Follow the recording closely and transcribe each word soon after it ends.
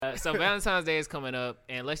So Valentine's Day is coming up,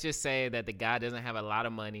 and let's just say that the guy doesn't have a lot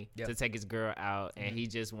of money to take his girl out, and he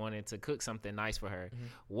just wanted to cook something nice for her.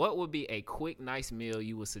 What would be a quick, nice meal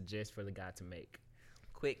you would suggest for the guy to make?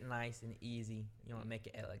 Quick, nice, and easy. You want to make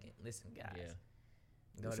it elegant. Listen, guys. Yeah.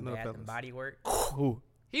 Go Listen to up, Bath fellas. and Body Works. Ooh.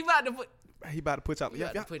 He about to put y'all. You about to put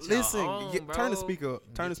y'all Listen, on, turn the bro. speaker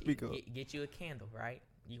up. Turn the speaker up. Get you a candle, right?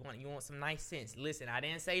 You want some nice scents. Listen, I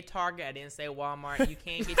didn't say Target. I didn't say Walmart. You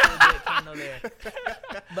can't get you a good candle there.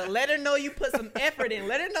 But let her know you put some effort in.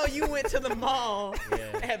 Let her know you went to the mall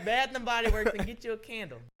at Bath and Body Works and get you a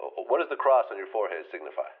candle. What does the cross on your forehead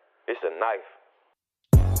signify? It's a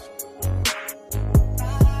knife.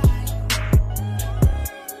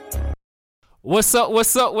 What's up,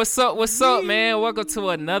 man? Welcome to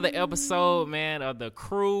another episode, man, of the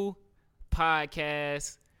Crew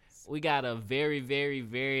Podcast. We got a very, very,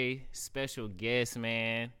 very special guest,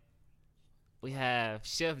 man. We have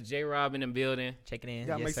Chef J-Rob in the building. Check it in.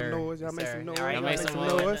 Y'all yes, make sir. some noise. Y'all Yes, make sir. some noise. All right, Y'all make some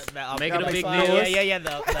noise. Make it a big some deal. noise.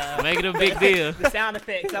 Yeah. Make it a big deal. The sound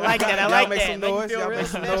effects. I like that. I Y'all like make that. some Make you noise. feel Y'all real make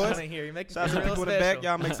some special noise. in here. You make Shout out you to feel people real in the back. special.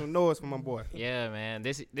 Y'all make some noise for my boy. Yeah, man.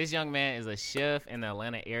 This young man is a chef in the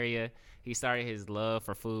Atlanta area. He started his love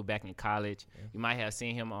for food back in college. You might have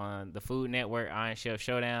seen him on the Food Network, Iron Chef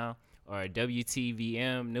Showdown, or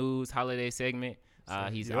WTVM News Holiday segment.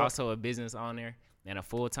 He's also a business owner and a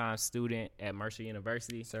full-time student at Mercer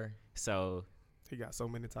University. Sir. So He got so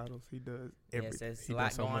many titles. He does everything. Yes, there's He a does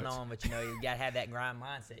lot so going much. on, but you know you gotta have that grind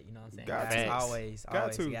mindset. You know what I'm saying? Got You to. always,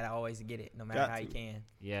 Got to. you gotta always get it, no matter Got how to. you can.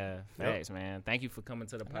 yeah, facts, man. Thank you for coming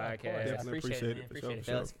to the No, of course. podcast. Yeah. Definitely appreciate it, man. for Appreciate sure, it, for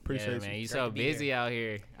sure. fellas. Appreciate Yeah, you. man. You Great so to be busy here. out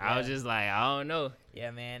here. I was Yeah. just like, I don't know.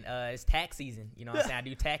 Yeah, man. It's tax season. You know what I'm saying? I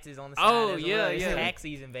do taxes on the side. Oh, as yeah, well. It's yeah. tax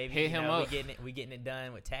season, baby. Hit You him know, up. We getting it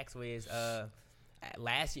done with Tax Wiz.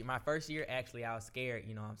 Last year, my first year, actually, I was scared.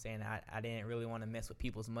 You know what I'm saying? I didn't really want to mess with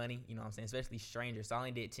people's money. You know what I'm saying? Especially strangers. So I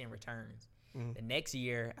only did 10 returns. The next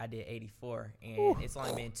year, I did 84, and it's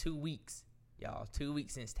only been 2 weeks, y'all. 2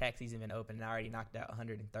 weeks since tax season been open, and I already knocked out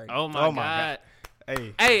 130. Oh my God.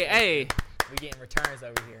 Hey. We getting returns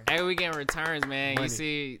over here. Hey, we getting returns, man. Money. You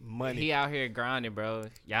see, he out here grinding, bro.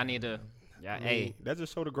 Y'all need to, hey. That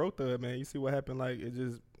just showed the growth of it, man. You see what happened? Like, it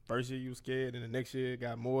just, first year you was scared, and the next year it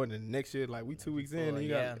got more, and the next year, like, we 2 weeks in, and you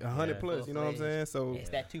got 100 plus, you know what I'm saying? So It's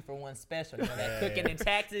that 2-for-1 special. You know, that cooking and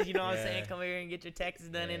taxes, you know what I'm saying? Come here and get your taxes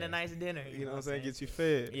done in a nice dinner. you know what I'm saying? Get you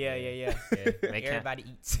fed. Yeah. Everybody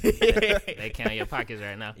eats. They count your pockets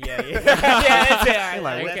right now. Yeah, that's it. All right,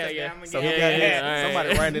 Like, that's okay, it. yeah. I'm gonna So get he it. got his, all right.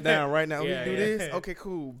 somebody writing it down right now. Yeah, we do yeah. this? Okay,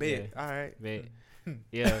 cool. Bet. All right. Bet.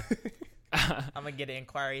 Yeah. I'm gonna get an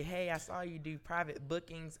inquiry. Hey, I saw you do private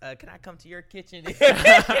bookings. Can I come to your kitchen and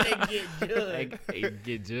get jugged?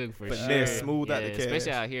 Get jugged for But sure. then smooth out the cash.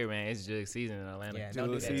 Especially out here, man. It's jug season in Atlanta. Yeah,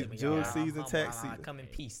 don't do that to me. Jug y'all. season, I'm tax humble. I season. come in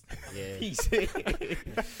peace. Yeah. Peace.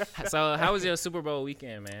 So, how was your Super Bowl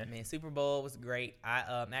weekend, man? Man, Super Bowl was great.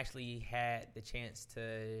 I actually had the chance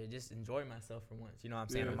to just enjoy myself for once. You know what I'm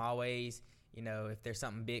saying? Yeah. I'm always, you know, if there's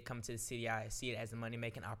something big coming to the city, I see it as a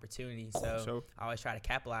money-making opportunity. So Sure. I always try to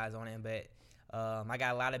capitalize on it. But I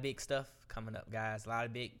got a lot of big stuff coming up, guys. A lot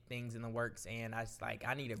of big things in the works. And I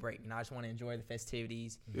need a break. You know, I just want to enjoy the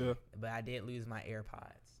festivities. Yeah. But I did lose my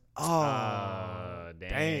AirPods. Oh,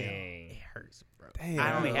 damn. It hurts, bro. Damn.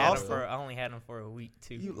 I only You had lost them them? I only had them for a week,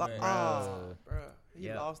 too. You But, bro. You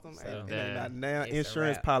Yep. lost them. So And that- now it's a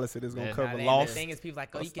insurance wrap. policy that's going to That- cover Nah, man, loss. The thing is, people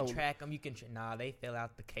like, oh, or you can stolen. track them. You can. Nah, they fill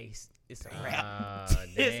out the case. It's a wrap. Oh,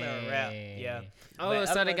 It's a wrap. Yeah. Oh, But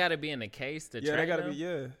so they otherwise- got to be in the case to Yeah, track they got to them? be,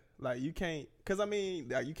 yeah. Like, you can't, because, I mean,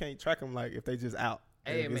 like, you can't track them, like, if they just out.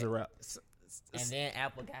 Hey, It's a man. wrap. And then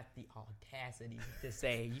Apple got the audacity to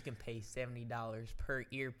say you can pay $70 per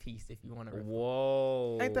earpiece if you want to.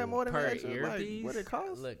 Whoa. Ain't that more than per extra? Like, earpiece? what it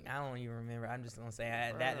costs? Look, I don't even remember. I'm just gonna say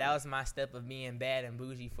that was my step of being bad and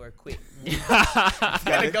bougie for a quick.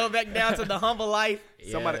 Gotta go back down to the humble life.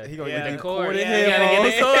 Somebody, he gonna Yeah. get The the cord, corded yeah, you gotta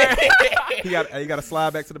headphones. get the cord. He got to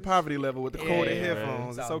slide back to the poverty level with the corded yeah,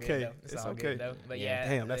 headphones. It's all good, okay. though. It's all okay. good, though. But Yeah. yeah,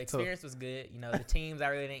 Damn, the that's tough. experience was good. You know, the teams I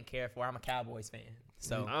really didn't care for. I'm a Cowboys fan,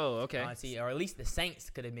 so. Oh, okay. Honestly, or at least the Saints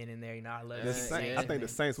could have been in there. You know, I love The the Saints, yeah. I think the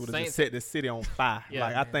Saints would have Saints- just set the city on fire. Yeah.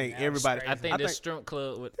 Like, I think that was everybody. crazy. I think the think- strip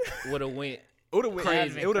club would have went. It would have went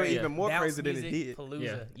Crazy. It would have Crazy. even more Bounce crazy than it music, did. Palooza.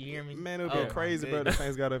 Yeah. You hear me? Man, it would Oh, be my crazy, bro. The goodness.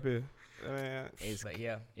 Saints got up here. Man, But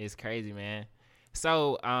yeah. It's crazy, man.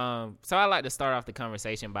 So I like to start off the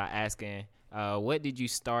conversation by asking, what did you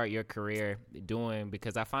start your career doing?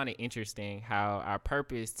 Because I find it interesting how our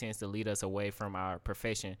purpose tends to lead us away from our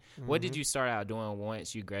profession. What did you start out doing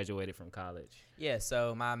once you graduated from college? Yeah,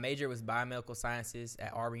 so my major was biomedical sciences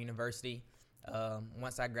at Auburn University.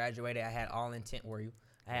 Once I graduated, I had all intent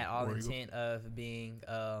I had all the intent of being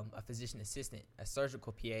a physician assistant, a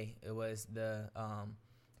surgical PA. It was the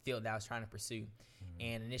field that I was trying to pursue.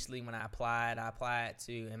 And initially when I applied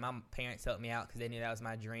to, and my parents helped me out because they knew that was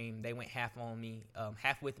my dream. They went half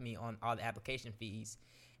with me on all the application fees.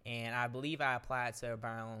 And I believe I applied to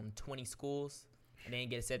around 20 schools. I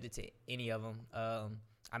didn't get accepted to any of them.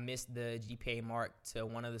 I missed the GPA mark to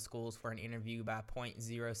one of the schools for an interview by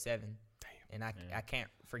 .07. Damn. And I can't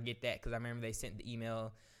forget that because I remember they sent the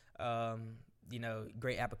email,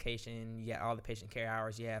 great application. You got all the patient care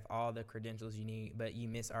hours. You have all the credentials you need, but you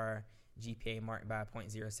miss our GPA mark by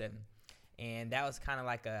 .07. And that was kind of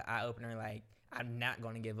like a eye-opener, like, I'm not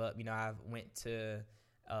going to give up. I went to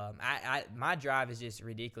my drive is just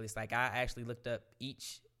ridiculous. Like, I actually looked up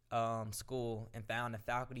each school and found a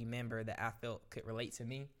faculty member that I felt could relate to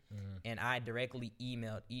me. And I directly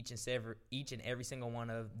emailed each and every single one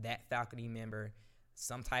of that faculty member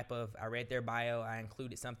some type of, I read their bio, I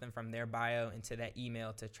included something from their bio into that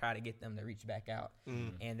email to try to get them to reach back out.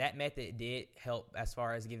 And that method did help as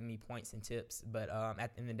far as giving me points and tips. But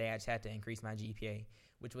at the end of the day, I just had to increase my GPA,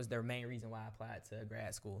 which was the main reason why I applied to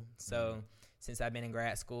grad school. So since I've been in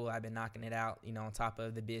grad school, I've been knocking it out, on top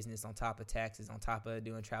of the business, on top of taxes, on top of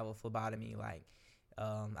doing travel phlebotomy. Like,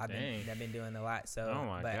 I've been doing a lot. So,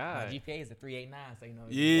 God. My GPA is a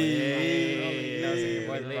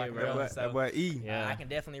 3.89. So I can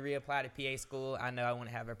definitely reapply to PA school. I know I wouldn't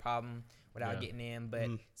have a problem without getting in. But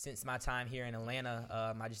since my time here in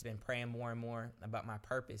Atlanta, I just been praying more and more about my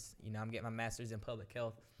purpose. I'm getting my master's in public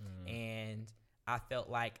health, and I felt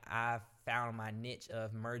like I found my niche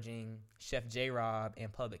of merging Chef J-Rob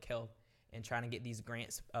and public health, and trying to get these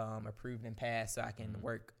grants approved and passed so I can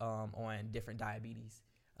work on different diabetes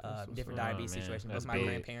situations. Both my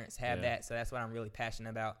grandparents have that, so that's what I'm really passionate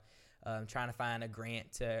about, trying to find a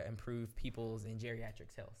grant to improve people's and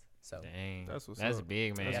geriatrics health. So that's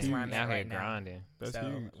big, man. That's where I'm at right now. Grinding. That's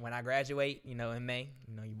huge. When I graduate, in May,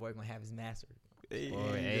 your boy gonna have his master's. It's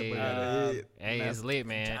lit,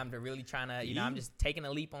 man. I'm really trying to, I'm just taking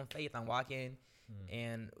a leap on faith. I'm walking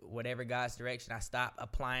in whatever God's direction. I stop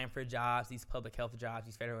applying for jobs, these public health jobs,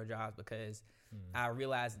 these federal jobs, because I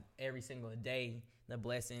realize every single day the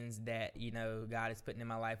blessings that, God is putting in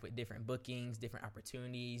my life with different bookings, different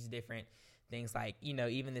opportunities, different things like,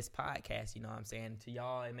 even this podcast, what I'm saying? To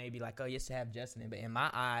y'all, it may be like, oh, yes, to have Justin in. But in my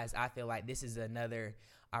eyes, I feel like this is another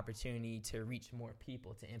opportunity to reach more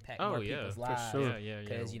people, to impact more people's lives. Sure.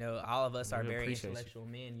 Because, all of us are very intellectual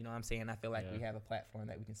men, what I'm saying? I feel like we have a platform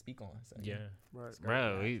that we can speak on. So, Right.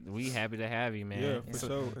 Bro, we happy to have you, man. Yeah, for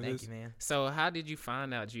sure. Thank you, man. So how did you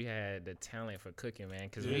find out you had the talent for cooking, man?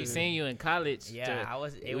 Because we seen you in college. Yeah,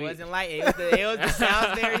 it wasn't like, it was the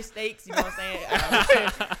Salisbury steaks, you know what I'm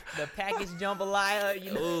saying? The packaged jambalaya,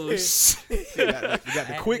 Oh, shit. You got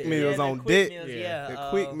the quick meals on deck. The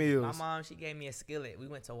quick meals. My mom, she gave me a skillet. We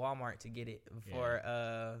went to Walmart to get it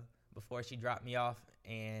before she dropped me off,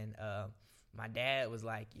 and my dad was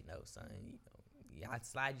like, son, I'd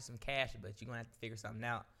slide you some cash, but you're gonna have to figure something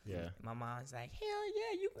out. Yeah. And my mom's like, hell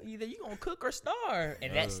yeah, you gonna cook or starve,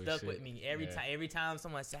 and that stuck with me every time. Every time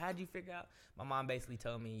someone said, how'd you figure out? My mom basically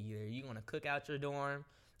told me, either you're gonna cook out your dorm.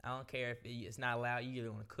 I don't care if it's not allowed. You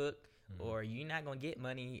either gonna cook or you're not gonna get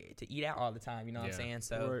money to eat out all the time. You know what I'm saying?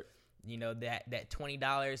 So. Right. That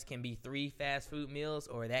 $20 can be 3 fast food meals,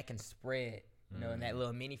 or that can spread. In that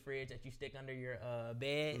little mini fridge that you stick under your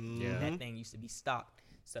bed. That thing used to be stocked.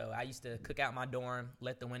 So I used to cook out my dorm,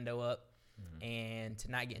 let the window up, and to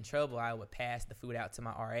not get in trouble, I would pass the food out to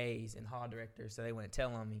my RAs and hall directors so they wouldn't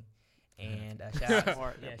tell on me. And shout out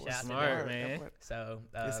to them, man. So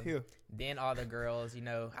then all the girls,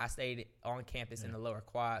 I stayed on campus in the lower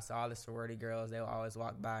quad, so all the sorority girls, they would always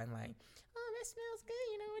walk by and like, oh, that smells good,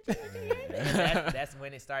 what you that's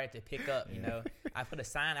when it started to pick up. I put a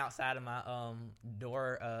sign outside of my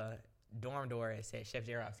dorm door that said Chef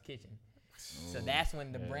J-Rob's Kitchen. So that's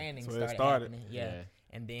when the branding started happening.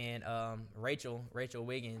 And then Rachel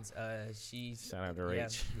Wiggins, shout out to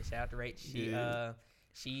Rach. Shout out to Rach.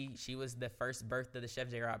 She was the first birth of the Chef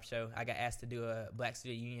J-Rob show. I got asked to do a Black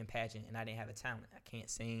Student Union pageant, and I didn't have a talent. I can't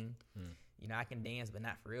sing. I can dance, but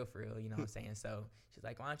not for real, you know what I'm saying? So she's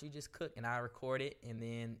like, why don't you just cook? And I'll record it, and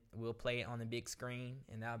then we'll play it on the big screen,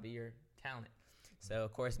 and that'll be your talent. So,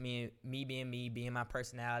 of course, me being my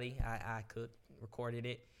personality, I cooked, recorded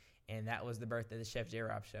it, and that was the birth of the Chef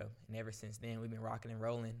J-Rob show. And ever since then, we've been rocking and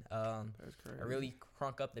rolling. That's crazy. I really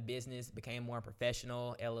crunk up the business, became more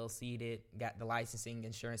professional, LLC'd it, got the licensing,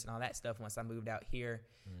 insurance, and all that stuff once I moved out here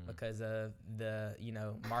because of the,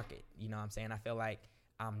 market. You know what I'm saying? I feel like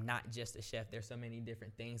I'm not just a chef. There's so many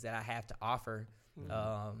different things that I have to offer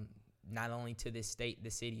not only to this state,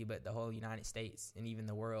 the city, but the whole United States and even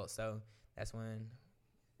the world. So that's when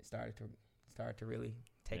it started to really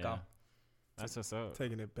take off. That's what's up.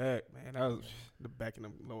 Taking it back, man. That was back in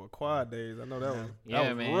the lower quad days. I know that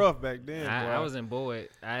was man. rough back then. I was in Boyd.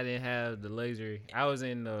 I didn't have the luxury. I was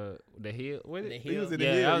in the hill. What The it? hill. He was in the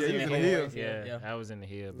hill. I was in he the was in the hill. hills. Yeah, I was in the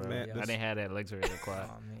hill, bro. Man, I didn't have that luxury in the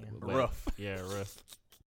quad. Oh man. But, Rough. Yeah, rough.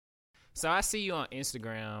 So I see you on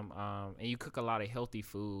Instagram, and you cook a lot of healthy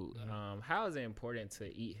food. How is it important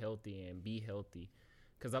to eat healthy and be healthy?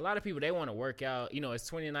 Because a lot of people, they want to work out. You know, it's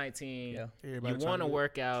 2019. Yeah. Everybody You want to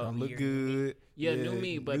work out. look good. New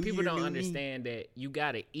me. But new people year, don't new me. understand that you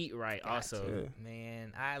got to eat right also. Yeah.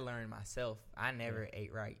 Man, I learned myself. I never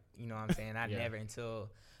ate right. You know what I'm saying? I Yeah. never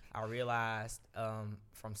until I realized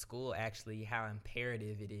from school actually how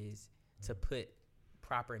imperative it is to put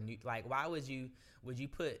proper like why would you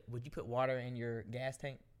put water in your gas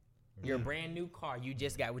tank? Your brand new car you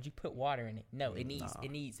just got, would you put water in it? No, it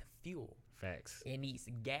needs fuel. Facts. It needs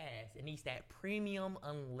gas. It needs that premium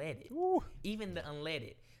unleaded. Ooh. Even the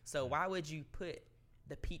unleaded. So why would you put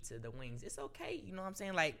the pizza, the wings? It's okay. You know what I'm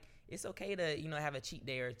saying? Like, it's okay to, have a cheat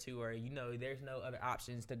day or two, or, there's no other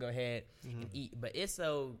options to go ahead and eat. But it's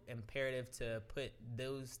so imperative to put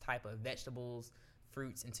those type of vegetables,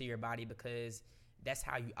 fruits into your body, because that's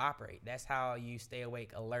how you operate. That's how you stay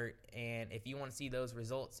awake, alert. And if you want to see those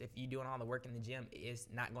results, if you're doing all the work in the gym, it's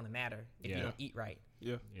not going to matter if you don't eat right.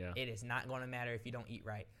 Yeah. It is not going to matter if you don't eat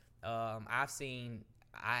right. I've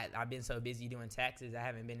been so busy doing taxes, I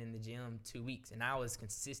haven't been in the gym 2 weeks, and I was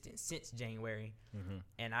consistent since January.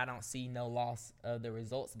 And I don't see no loss of the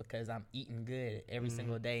results because I'm eating good every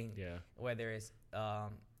single day. Yeah. Whether it's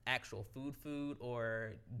actual food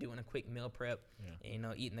or doing a quick meal prep,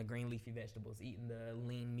 eating the green leafy vegetables, eating the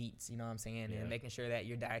lean meats, you know what I'm saying, and making sure that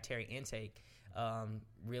your dietary intake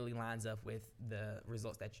really lines up with the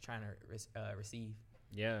results that you're trying to receive.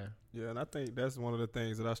 Yeah, and I think that's one of the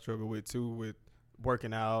things that I struggle with too, with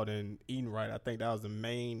working out and eating right. I think that was the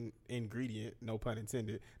main ingredient, no pun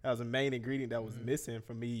intended. That was the main ingredient that was missing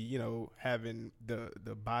for me, having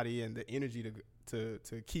the body and the energy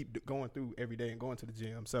to keep going through every day and going to the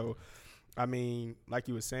gym. So, I mean, like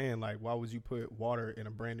you were saying, like, why would you put water in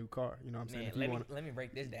a brand new car? You know what I'm saying? Let me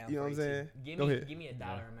break this down. You know what I'm saying? Go ahead. Give me a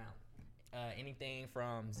dollar amount. Anything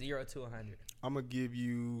from 0 to 100. I'm gonna give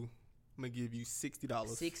you $60.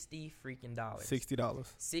 $60 freaking dollars.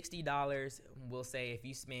 $60. We'll say if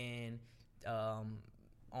you spend on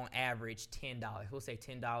average $10. We'll say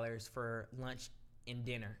 $10 for lunch and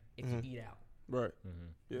dinner if you eat out. Right.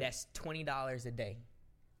 Yeah. That's $20 a day.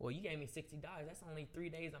 Well, you gave me $60. That's only 3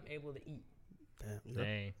 days I'm able to eat.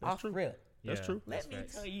 Dang. That's true. Real. That's true. Let me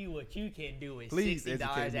tell you what you can do with Please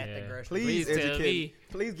 $60 at the grocery. Please educate me.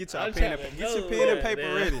 Please get your pen and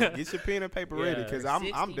paper ready. Get your pen and paper ready, because I'm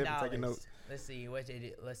definitely taking notes. Let's see. What's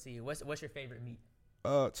your favorite meat?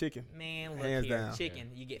 Chicken. Man, look Hands here. down. Chicken.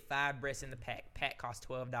 You get 5 breasts in the pack. Pack costs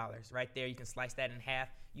 $12. Right there, you can slice that in half.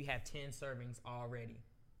 You have 10 servings already.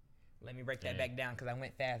 Let me break that back down because I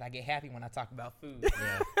went fast. I get happy when I talk about food.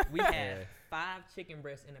 We have 5 chicken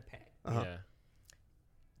breasts in a pack. Yeah.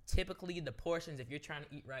 Typically, the portions, if you're trying to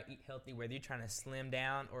eat right, eat healthy, whether you're trying to slim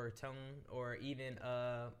down or tone or even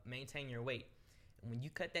maintain your weight, when you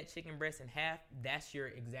cut that chicken breast in half, that's your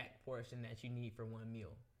exact portion that you need for one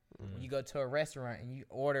meal. When you go to a restaurant and you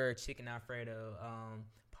order chicken Alfredo,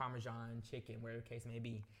 Parmesan chicken, whatever the case may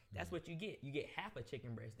be, that's what you get. You get half a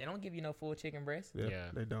chicken breast. They don't give you no full chicken breast. Yeah.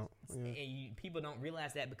 They don't. Yeah. And people don't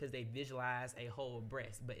realize that because they visualize a whole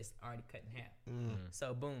breast, but it's already cut in half.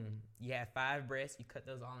 So boom, you have 5 breasts. You cut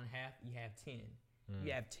those all in half. You have 10.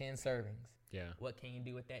 You have 10 servings. Yeah. What can you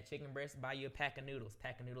do with that chicken breast? Buy you a pack of noodles.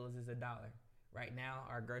 Pack of noodles is $1. Right now,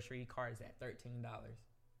 our grocery cart is at $13.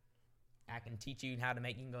 I can teach you how to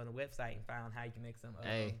make. You can go on the website and find how you can make some.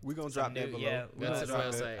 We're gonna drop that below. Yeah, go to the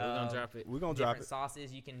website. We're gonna drop it. We're gonna drop it.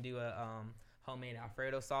 Sauces. You can do a homemade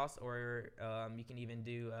Alfredo sauce, or you can even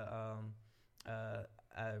do a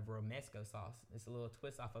romesco sauce. It's a little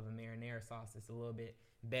twist off of a marinara sauce. It's a little bit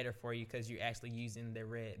better for you because you're actually using the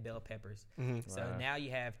red bell peppers. So now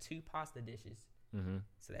you have 2 pasta dishes.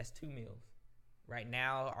 So that's 2 meals. Right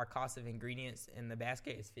now, our cost of ingredients in the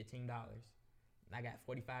basket is $15. I got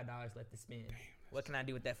 $45 left to spend. What can I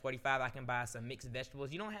do with that $45? I can buy some mixed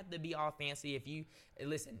vegetables. You don't have to be all fancy.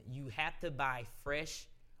 You have to buy fresh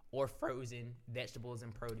or frozen vegetables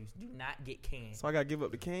and produce. Do not get canned. So I gotta give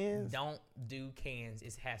up the cans? Don't do cans.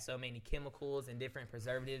 It has so many chemicals and different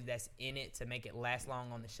preservatives that's in it to make it last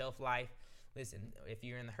long on the shelf life. Listen, if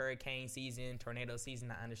you're in the hurricane season, tornado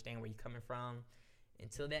season, I understand where you're coming from.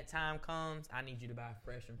 Until that time comes, I need you to buy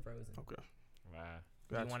fresh and frozen. Okay. Wow.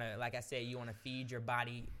 Gotcha. You want to, like I said, you want to feed your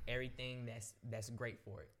body everything that's great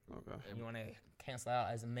for it. Okay. You want to cancel out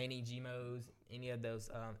as many GMOs, any of those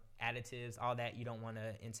additives, all that you don't want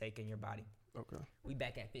to intake in your body. Okay. We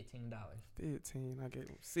back at $15. 15. I gave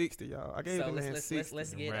him 60, y'all. I gave him let's 60.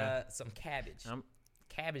 let's get Right. some cabbage.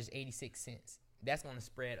 Cabbage 86 cents. That's going to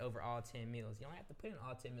spread over all 10 meals. You don't have to put in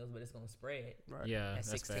all 10 meals, but it's going to spread. Right. Yeah, At that's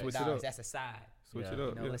Switch it $16. up. That's a side. Switch Yeah. it up.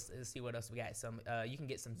 You know, Yeah. let's see what else we got. Some you can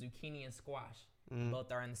get some zucchini and squash. Mhm.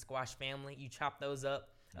 Both are in the squash family. You chop those up.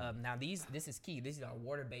 Now this is key. These are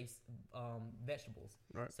water-based vegetables.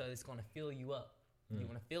 Right. So it's going to fill you up. You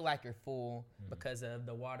want to feel like you're full because of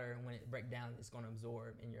the water. When it breaks down, it's going to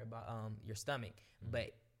absorb in your stomach.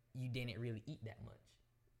 But you didn't really eat that much.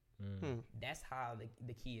 That's how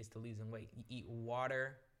the key is to losing weight. You eat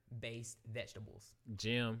water-based vegetables.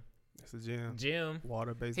 Jim. It's a gym. Jim.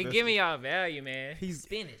 Water-based. He giving y'all value, man.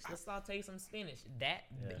 Spinach. Let's saute some spinach.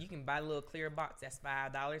 You can buy a little clear box. That's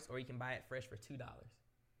 $5, or you can buy it fresh for $2.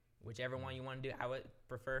 Whichever one you want to do. I would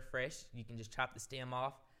prefer fresh. You can just chop the stem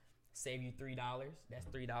off, save you $3. That's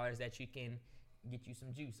 $3 that you can get you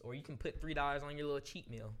some juice, or you can put $3 on your little cheat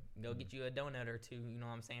meal. Go get you a donut or two. You know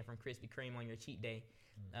what I'm saying, from Krispy Kreme on your cheat day,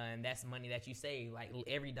 and that's money that you save. Like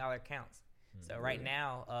every dollar counts. So right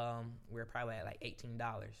now, we're probably at like $18.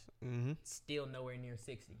 Mm-hmm. Still nowhere near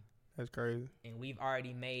 60. That's crazy. And we've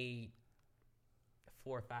already made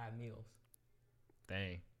 4 or 5 meals.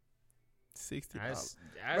 Dang. $60. I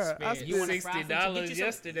Bruh, spent You wanna fry some chicken? Get you $60 some-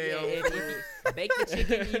 yesterday on if food. you bake the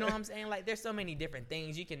chicken, you know what I'm saying? Like, there's so many different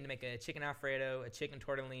things. You can make a chicken Alfredo, a chicken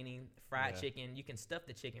tortellini, fried chicken. You can stuff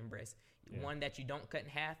the chicken breast. One that you don't cut in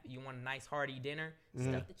half. You want a nice hearty dinner,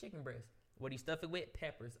 stuff the chicken breast. What do you stuff it with?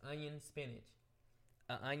 Peppers, onion, spinach.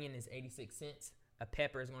 An onion is 86 cents. A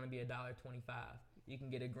pepper is going to be $1.25. You can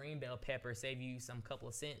get a green bell pepper, save you some couple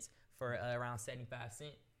of cents for around 75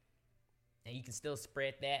 cents. And you can still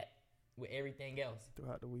spread that with everything else.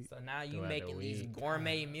 Throughout the week. So now you Throughout making the these week.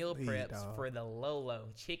 gourmet meal Golly, preps dog. for the low.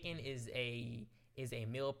 Chicken is a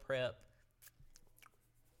meal prep.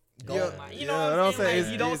 Yeah, You know what I'm saying?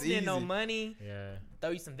 Like, you don't it's spend no easy. money. Yeah.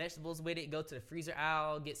 Throw you some vegetables with it. Go to the freezer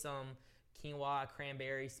aisle. Get some quinoa,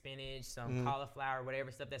 cranberry, spinach, some cauliflower, whatever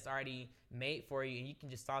stuff that's already made for you, and you can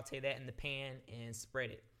just saute that in the pan and spread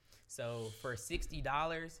it. So for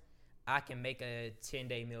 $60, I can make a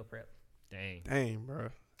 10-day meal prep. Dang. Bro.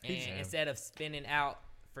 And instead of spending out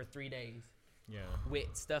for 3 days Yeah.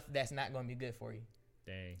 with stuff that's not going to be good for you.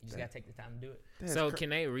 Dang. You just got to take the time to do it. So can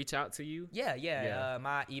they reach out to you? Yeah.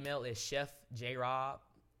 My email is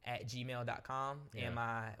chefjrob@gmail.com, and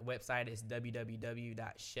my website is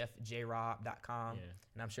www.chefjrob.com. Yeah.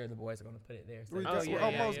 And I'm sure the boys are going to put it there. So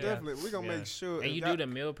Most definitely. We're going to Yeah. make sure. And you do the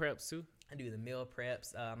meal preps too? I do the meal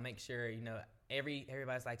preps. Make sure,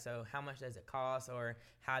 everybody's like, so how much does it cost, or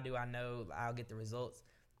how do I know I'll get the results?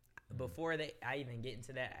 Before I even get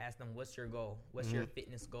into that, I ask them, what's your goal? What's your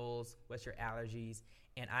fitness goals? What's your allergies?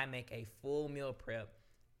 And I make a full meal prep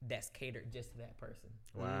that's catered just to that person.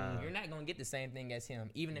 Wow. You're not going to get the same thing as him,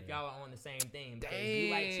 even if y'all are on the same thing. Because you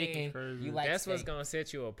like chicken, Crazy. you like That's what's steak. gonna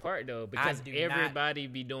set you apart though, because do everybody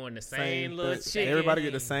be doing the same little but chicken. Everybody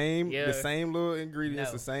get the same little ingredients,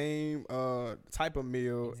 No. the same type of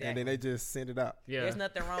meal, and then they just send it out. Yeah. There's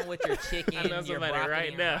nothing wrong with your chicken, I know your somebody broccoli, right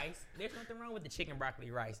and now. rice. There's nothing wrong with the chicken, broccoli,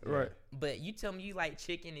 rice. Right. But you tell me you like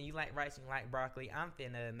chicken and you like rice and you like broccoli, I'm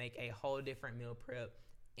finna make a whole different meal prep,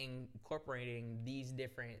 incorporating these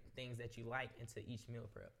different things that you like into each meal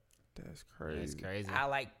prep. That's crazy. That's crazy. I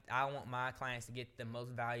want my clients to get the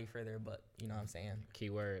most value for their buck. You know what I'm saying?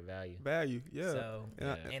 Keyword value. Value, yeah. So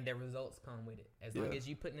Yeah. and the results come with it. As long as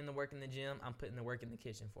you putting in the work in the gym, I'm putting the work in the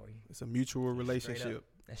kitchen for you. It's a mutual relationship.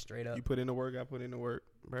 That's straight up. You put in the work, I put in the work.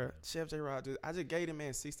 Bruh, Chef J. Rod, I just gave the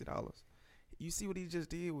man $60. You see what he just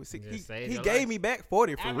did with 60? Just saved He your gave life. me back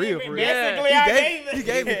 40 for real. Yeah. Basically, I gave it. He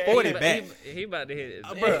gave me 40 back. He about to hit.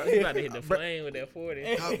 Bruh. He about to hit the flame with that 40.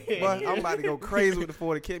 Boy, I'm about to go crazy with the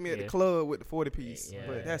 40. Kept me at the Yeah. club with the 40 piece. Yeah.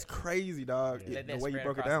 But that's crazy, dog. Let The that way you spread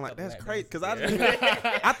broke it across down, a like couple that's of crazy. Because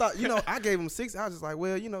Yeah. I thought, I gave him 60. I was just like,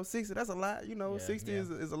 well, 60, that's a lot. Yeah. 60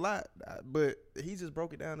 is a lot. But he just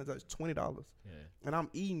broke it down as like $20. Yeah. And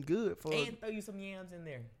I'm eating good for And throw you some yams in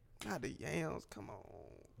there. not the yams. Come on.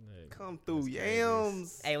 Look, Come through, that's crazy.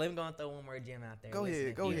 yams. Hey, let me go and throw one more gem out there. Go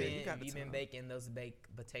ahead, go ahead. You got the You've been time. baking those baked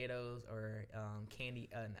potatoes or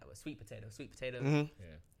sweet potatoes, Mhm.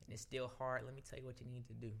 and it's still hard. Let me tell you what you need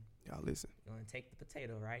to do. Y'all listen. You're gonna take the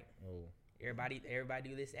potato, right? Oh. Everybody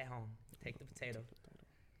do this at home. Take the potato.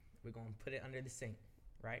 We're gonna put it under the sink,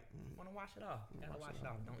 right? You wanna wash it off. You gotta wash it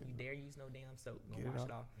off. Don't you dare use no damn soap. You're Get gonna it wash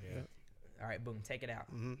it off. off. Yeah. All right, boom, take it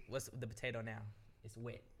out. Mhm. What's the potato now? It's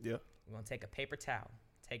wet. Yeah. We're gonna take a paper towel,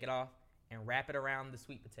 take it off, and wrap it around the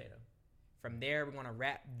sweet potato. From there, we're gonna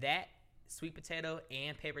wrap that sweet potato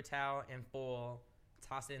and paper towel in foil.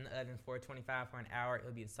 Toss it in the oven 425 for an hour.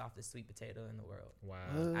 It'll be the softest sweet potato in the world.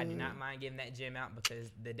 Wow. I do not mind giving that gem out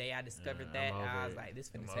because the day I discovered that, I was like, this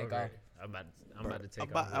finna take off. I'm about to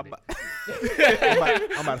take off. I'm about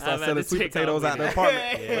to start selling sweet potatoes out the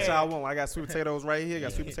apartment. Yeah. What y'all want? I got sweet potatoes right here.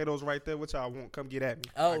 Got sweet potatoes right there. What y'all want? Come get at me.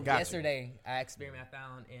 Oh, yesterday I experiment. I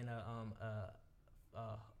found in a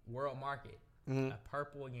world market a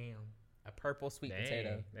purple yam, a purple sweet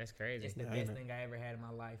potato. That's crazy. It's the best thing I ever had in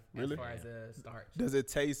my life Really? as far as a starch. Does it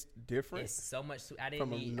taste different? It's so much. I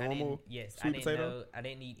From didn't a need normal sweet potato? I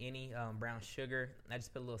didn't need any brown sugar. I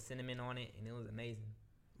just put a little cinnamon on it, and it was amazing.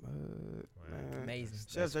 Man. Amazing.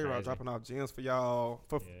 Chef J Rock dropping off gems for y'all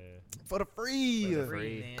for the free. For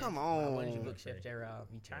free, man. Come Why on. wouldn't you book Chef J Rock?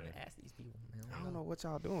 You trying to ask these people, man? I don't know what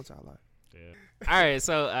y'all doing with y'all life. Yeah. All right,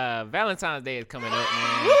 so Valentine's Day is coming up,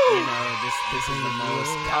 man. You know, this is the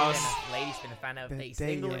most cost. Ladies finna find out if they That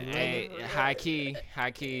single. day, Hey, high key,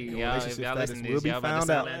 y'all. If relationship y'all listen to status will this, be y'all about to found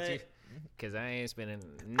sound out. out. Cause I ain't spending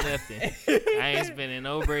nothing. I ain't spending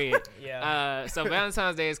no bread. Yeah. So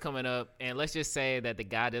Valentine's Day is coming up, and let's just say that the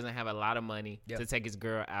guy doesn't have a lot of money to take his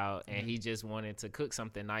girl out, and he just wanted to cook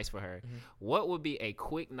something nice for her. What would be a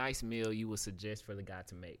quick, nice meal you would suggest for the guy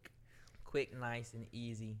to make? Quick, nice, and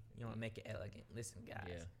easy. You want to make it elegant. Listen,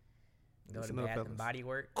 guys. Go Listen to up, Bath fellas. and Body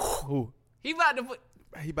Works. Ooh. He about to put.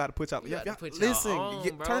 He about to put y'all. You about to put y'all Listen, on,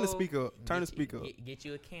 turn the bro. speaker up. Turn the speaker up. Get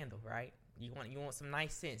you a candle, right? You want some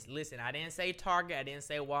nice scents. Listen, I didn't say Target. I didn't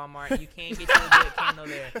say Walmart. You can't get you a good candle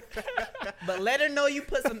there. But let her know you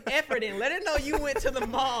put some effort in. Let her know you went to the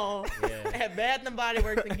mall at Bath and Body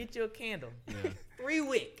Works and get you a candle. 3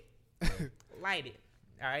 wick. Light it.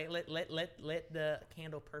 All right. Let the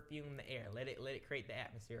candle perfume the air. Let it create the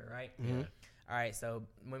atmosphere. Right. All right. So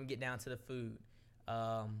when we get down to the food,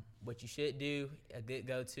 what you should do, a good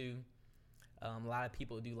go-to. A lot of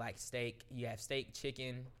people do like steak. You have steak,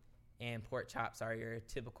 chicken, and pork chops are your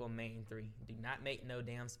typical main 3. Do not make no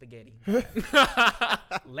damn spaghetti.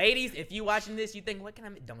 Ladies, if you watching this, you think, what can I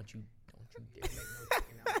make? Don't you dare make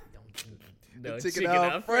no chicken Alfredo. No, Chicken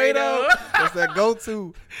Alfredo. That's that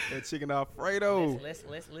go-to. That chicken Alfredo. Let's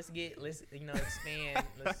expand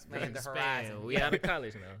the horizon. We out of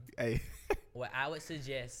college now. Hey. What I would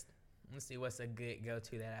suggest, let's see what's a good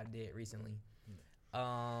go-to that I did recently.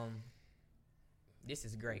 This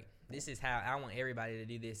is great. This is how I want everybody to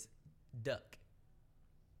do this. Duck.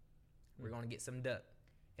 We're going to get some duck.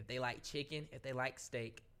 If they like chicken, if they like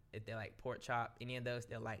steak, if they like pork chop, any of those,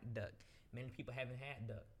 they'll like duck. Many people haven't had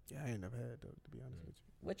duck. Yeah, I ain't never had duck, to be honest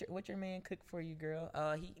with you. What your man cook for you, girl?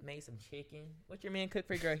 He made some chicken. What your man cook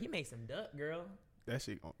for you, girl? He made some duck, girl. That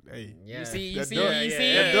shit, hey. Yeah. You see.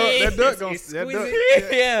 That duck gon'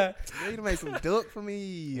 Yeah. You to make some duck for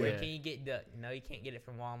me. Where can you get duck? No, you can't get it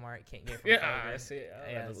from Walmart. Can't get it from Kroger. That's it.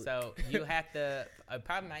 So you have to.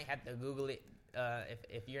 Probably might have to Google it.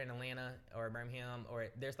 If you're in Atlanta or Birmingham, or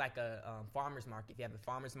there's like a farmer's market. If you have a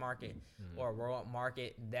farmer's market or a rural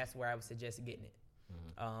market, that's where I would suggest getting it.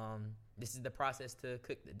 This is the process to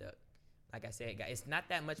cook the duck. Like I said, guys, it's not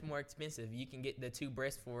that much more expensive. You can get the 2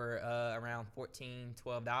 breasts for around $14,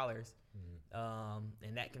 $12,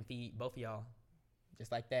 and that can feed both of y'all, just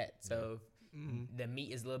like that. So the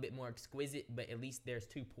meat is a little bit more exquisite, but at least there's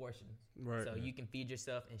 2 portions. Right. So you can feed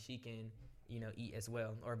yourself, and she can, eat as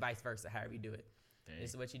well, or vice versa, however you do it. Dang.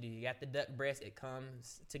 This is what you do. You got the duck breast. It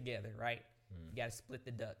comes together, right? You got to split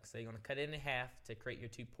the duck. So you're going to cut it in half to create your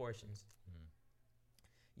 2 portions.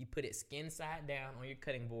 You put it skin side down on your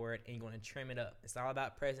cutting board, and you're going to trim it up. It's all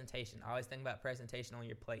about presentation. Always think about presentation on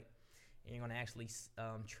your plate. And you're going to actually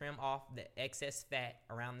trim off the excess fat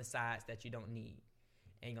around the sides that you don't need.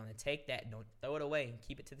 And you're going to take that, don't throw it away, and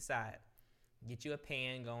keep it to the side. Get you a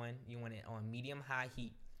pan going. You want it on medium-high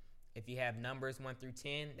heat. If you have numbers 1 through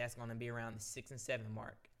 10, that's going to be around the 6 and 7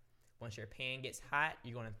 mark. Once your pan gets hot,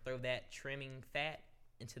 you're going to throw that trimming fat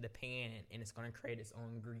into the pan, and it's going to create its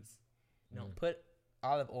own grease. Don't put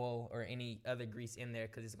olive oil or any other grease in there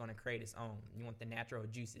because it's going to create its own. You want the natural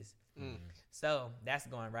juices. So that's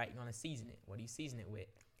going right. You're going to season it. What do you season it with?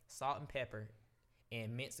 Salt and pepper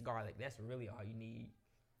and minced garlic. That's really all you need.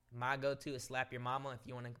 My go-to is slap your mama if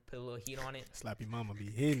you want to put a little heat on it. Slap your mama be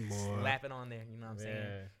hitting more. Slap it on there. You know what I'm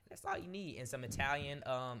saying? That's all you need. And some Italian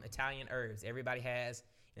herbs. Everybody has,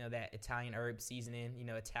 that Italian herb seasoning,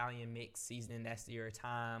 Italian mix seasoning. That's your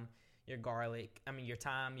thyme, your garlic. Your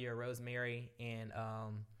thyme, your rosemary, and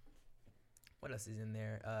what else is in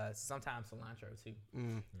there? Sometimes cilantro too.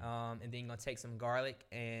 And then you're gonna take some garlic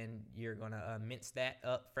and you're gonna mince that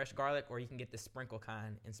up, fresh garlic, or you can get the sprinkle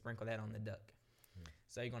kind and sprinkle that on the duck.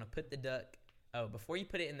 So you're gonna put the duck before you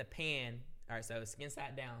put it in the pan, all right, so skin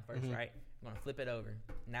side down first, right? We're going to flip it over.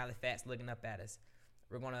 Now the fat's looking up at us.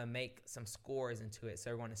 We're going to make some scores into it.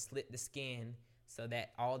 So we're going to slit the skin so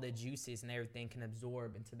that all the juices and everything can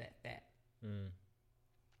absorb into that fat.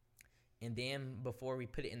 And then before we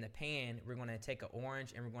put it in the pan, we're going to take an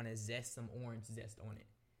orange and we're going to zest some orange zest on it.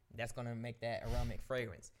 That's going to make that aromatic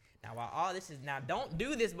fragrance. Now, while all this is, don't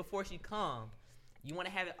do this before she comes. You want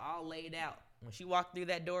to have it all laid out. When she walked through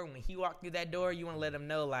that door, when he walked through that door, you want to let him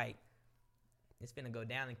know, like, it's finna go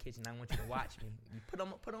down in the kitchen. I want you to watch me. You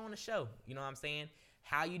put on a show. You know what I'm saying?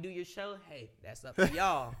 How you do your show, hey, that's up to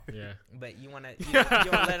y'all. Yeah. But you wanna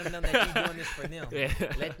let them know that you're doing this for them. Yeah.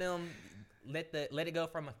 Let it go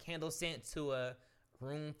from a candle scent to a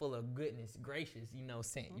room full of goodness gracious, scent. You know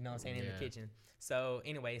what I'm saying, in the kitchen. So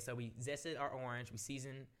anyway, we zested our orange, we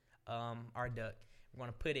seasoned our duck. We're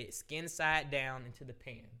gonna put it skin side down into the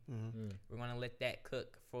pan. We're gonna let that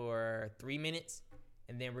cook for 3 minutes,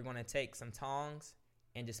 and then we're gonna take some tongs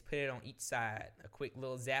and just put it on each side, a quick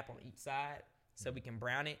little zap on each side, so we can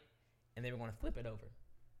brown it, and then we're gonna flip it over.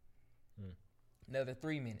 Another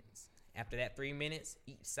 3 minutes. After that 3 minutes,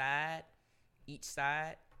 each side,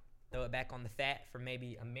 throw it back on the fat for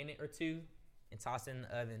maybe a minute or two, and toss it in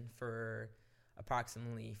the oven for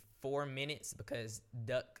approximately 4 minutes, because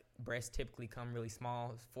duck breasts typically come really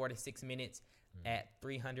small. 4 to 6 minutes at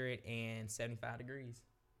 375 degrees.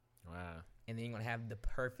 Wow. And then you're going to have the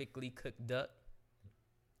perfectly cooked duck.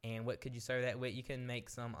 And what could you serve that with? You can make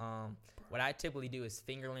some, what I typically do is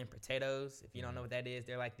fingerling potatoes. If you don't know what that is,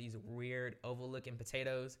 they're like these weird oval-looking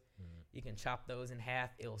potatoes. You can chop those in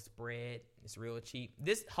half. It'll spread. It's real cheap.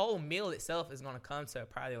 This whole meal itself is going to come to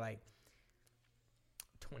probably like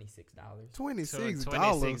 $26. $26,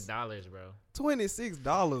 bro.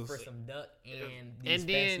 $26 for some duck and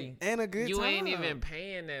then and a good you time. ain't even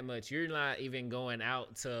paying that much. You're not even going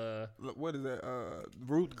out to what is that?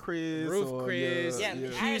 Ruth Chris. Yeah,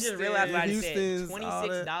 I just realized what I said.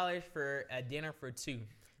 $26 for a dinner for two.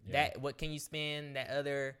 Yeah. What can you spend that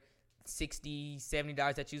other $60,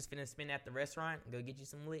 $70 that you was finna spend at the restaurant? Go get you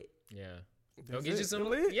some lit. Yeah. That's Get you it. some.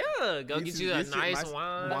 Lit? Yeah, go get you a nice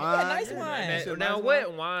wine. Yeah, nice wine. Now,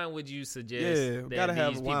 what wine would you suggest? Yeah, that gotta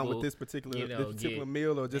have these wine people, with this particular get?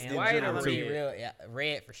 meal, or just Man, in white or general I'm gonna too. be real. Yeah,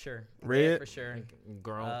 red for sure. Red? For sure.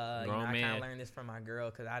 Grown I kind man. of learned this from my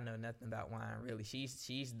girl because I know nothing about wine really.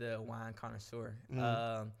 She's the wine connoisseur.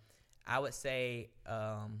 I would say.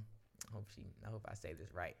 I hope I say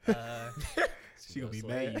this right. She gonna be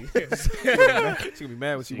slay mad. you. She gonna be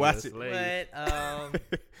mad when she watch it. But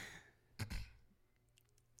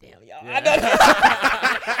damn y'all. Yeah.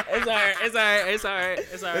 It's all right.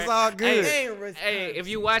 It's all good. Hey, if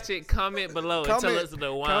you watch it, comment below and tell us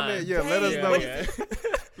the wine. Comment, yeah, let us Dang, know.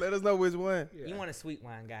 what Let us know which one. You want a sweet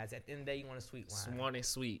wine, guys. At the end of the day, you want a sweet wine. Want it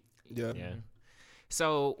sweet. Yeah. Yeah.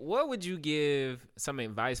 So, what would you give some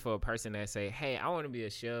advice for a person that say, "Hey, I want to be a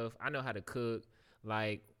chef. I know how to cook."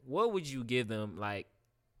 Like, what would you give them? Like,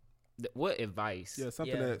 what advice? Yeah,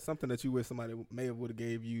 something that you wish somebody would have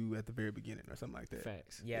gave you at the very beginning, or something like that.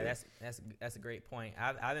 Facts. Yeah, that's a great point.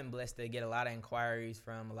 I've been blessed to get a lot of inquiries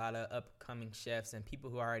from a lot of upcoming chefs and people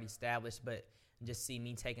who are already established, but just see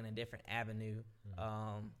me taking a different avenue.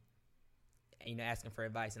 Asking for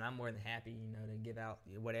advice, and I'm more than happy, to give out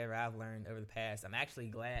whatever I've learned over the past. I'm actually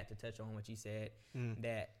glad to touch on what you said,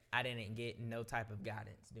 that I didn't get no type of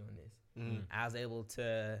guidance doing this. I was able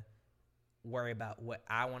to worry about what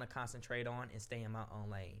I want to concentrate on and stay in my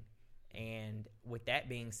own lane. And with that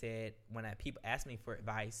being said, when people ask me for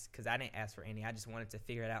advice, because I didn't ask for any, I just wanted to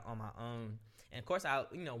figure it out on my own. And of course, I'll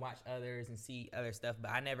watch others and see other stuff,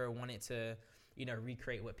 but I never wanted to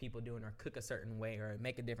recreate what people doing or cook a certain way or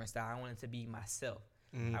make a different style. I wanted to be myself.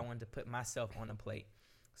 I wanted to put myself on a plate.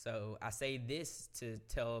 So I say this to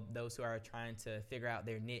tell those who are trying to figure out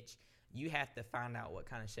their niche, you have to find out what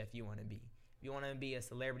kind of chef you want to be. If you want to be a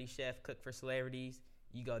celebrity chef, cook for celebrities,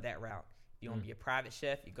 you go that route. If you want to be a private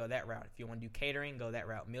chef, you go that route. If you want to do catering, go that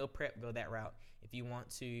route. Meal prep, go that route. If you want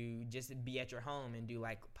to just be at your home and do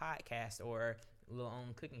like podcasts or little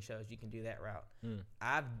own cooking shows, you can do that route.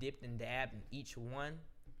 I've dipped and dabbed in each one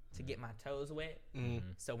to get my toes wet.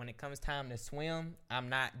 So when it comes time to swim, I'm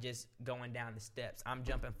not just going down the steps. I'm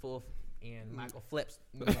jumping full and Michael flips.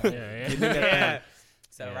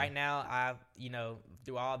 So right now, I've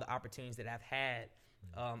through all the opportunities that I've had,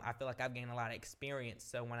 I feel like I've gained a lot of experience.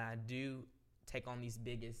 So when I do take on these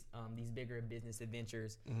bigger business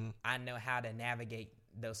adventures, I know how to navigate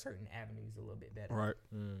those certain avenues a little bit better. Right.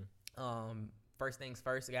 First things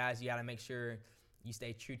first, guys, you got to make sure you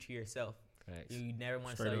stay true to yourself. Facts. You never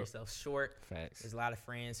want to Straight sell up. yourself short. Facts. There's a lot of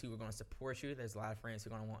friends who are going to support you. There's a lot of friends who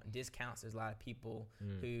are going to want discounts. There's a lot of people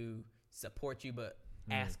who support you, but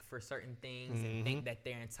ask for certain things and think that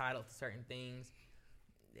they're entitled to certain things,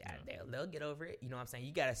 they'll get over it. You know what I'm saying?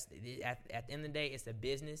 You gotta at the end of the day, it's a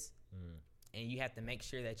business, and you have to make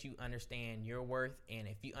sure that you understand your worth. And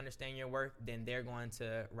if you understand your worth, then they're going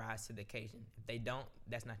to rise to the occasion. If they don't,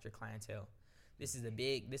 that's not your clientele. This is a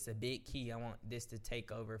big key. I want this to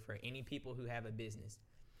take over for any people who have a business.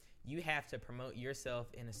 You have to promote yourself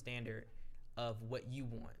in a standard of what you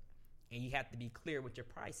want. And you have to be clear with your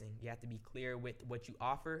pricing. You have to be clear with what you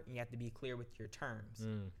offer. And you have to be clear with your terms.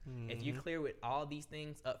 If you're clear with all these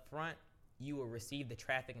things up front, you will receive the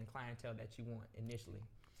traffic and clientele that you want initially.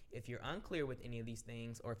 If you're unclear with any of these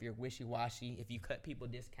things, or if you're wishy-washy, if you cut people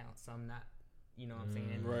discounts, some not, you know what I'm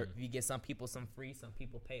saying? Right. If you get some people some free, some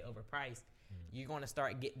people pay overpriced, you're going to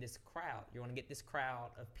start getting this crowd. You're going to get this crowd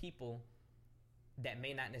of people that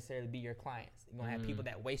may not necessarily be your clients. You're going to have people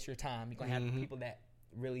that waste your time. You're going to have people that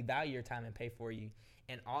really value your time and pay for you.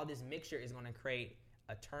 And all this mixture is going to create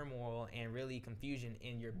a turmoil and really confusion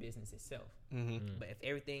in your business itself. But if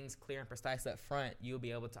everything's clear and precise up front, you'll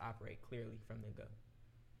be able to operate clearly from the go.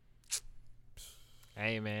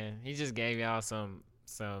 Hey man, he just gave y'all some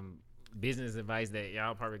business advice that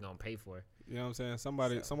y'all probably gonna pay for. You know what I'm saying?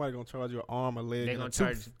 Somebody gonna charge you an arm, a leg. They gonna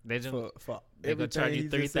charge. They gonna charge you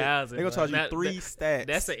 $3,000. They gonna charge you 3 stacks.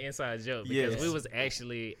 That's an inside joke because we was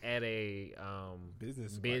actually at a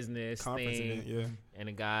business conference thing, event, and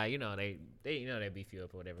the guy, you know, they beef you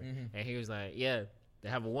up or whatever, and he was like, yeah, they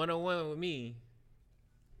have a 1-on-1 with me.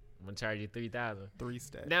 I'm gonna charge you $3,000. 3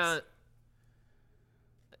 stacks. Now,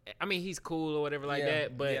 I mean, he's cool or whatever like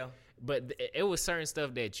that, but it was certain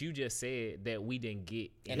stuff that you just said that we didn't get.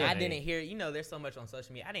 And I didn't hear, you know, there's so much on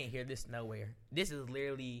social media. I didn't hear this nowhere. This is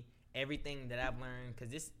literally everything that I've learned, because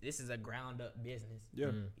this is a ground up business.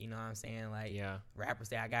 Yeah. You know what I'm saying? Like, rappers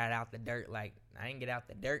say I got it out the dirt. Like, I didn't get out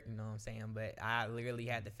the dirt, you know what I'm saying? But I literally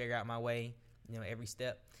had to figure out my way, you know, every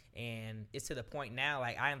step. And it's to the point now,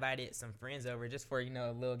 like, I invited some friends over just for, you know,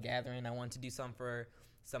 a little gathering. I wanted to do something for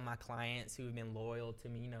some of my clients who have been loyal to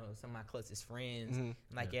me, you know, some of my closest friends. I'm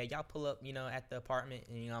like, y'all pull up, you know, at the apartment,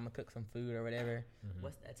 and, you know, I'm going to cook some food or whatever.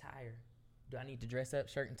 What's the attire? Do I need to dress up,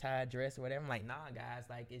 shirt and tie, dress or whatever? I'm like, nah, guys,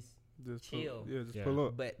 like, it's just chill. Pull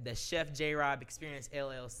up. But the Chef J-Rob Experience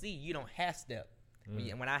LLC, you don't half step.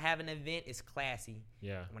 When I have an event, it's classy.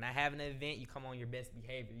 When I have an event, you come on your best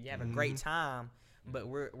behavior. You have a great time, but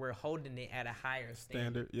we're holding it at a higher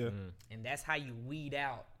standard. And that's how you weed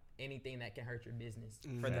out anything that can hurt your business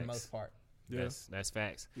for the most part. That's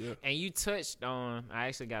facts. And you touched on, I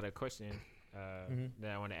actually got a question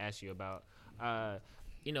that I want to ask you about.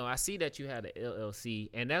 You know, I see that you had an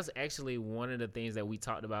LLC, and that's actually one of the things that we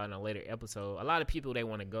talked about in a later episode. A lot of people, they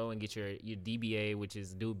want to go and get your DBA, which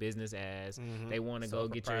is do business as. They want to go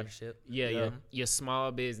get your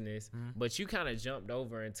small business, but you kind of jumped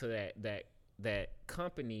over into that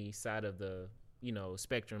company side of the, you know,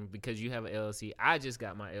 spectrum, because you have an LLC. I just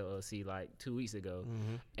got my LLC like 2 weeks ago,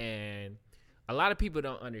 and a lot of people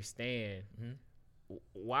don't understand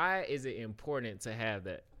why is it important to have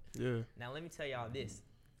that. Now let me tell y'all this,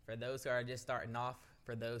 for those who are just starting off,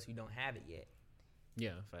 for those who don't have it yet.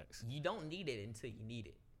 Facts. You don't need it until you need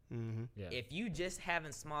it. If you just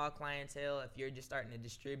having small clientele, if you're just starting to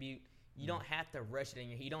distribute, you don't have to rush it in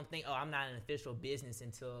your head. You don't think, oh, I'm not an official business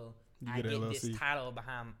until I get this title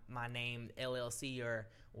behind my name, LLC or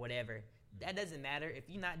whatever. That doesn't matter. If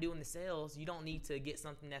you're not doing the sales, you don't need to get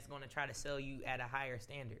something that's going to try to sell you at a higher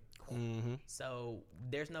standard. So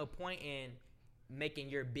there's no point in making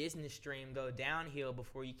your business stream go downhill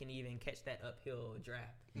before you can even catch that uphill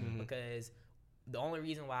draft. Because the only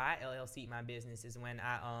reason why I LLC'd my business is when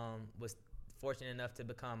I was fortunate enough to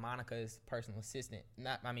become Monica's personal assistant,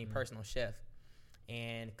 personal chef,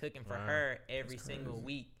 and cooking for her every single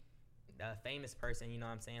week. A famous person, you know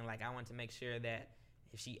what I'm saying? Like, I want to make sure that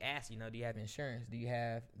if she asks, you know, do you have insurance? Do you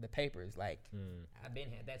have the papers? Like, I've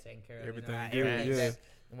been had that taken care of. Everything. You know,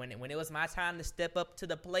 when it was my time to step up to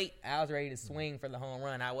the plate, I was ready to swing for the home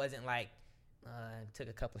run. I wasn't like, took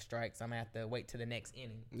a couple of strikes, I'm going to have to wait to the next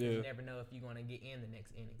inning. You never know if you're going to get in the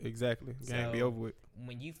next inning. Exactly. Game be over with.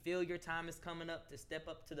 When you feel your time is coming up to step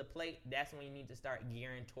up to the plate, that's when you need to start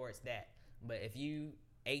gearing towards that. But if you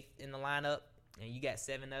 8th in the lineup, and you got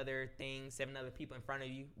 7 other people in front of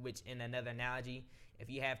you, which in another analogy, if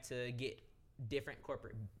you have to get different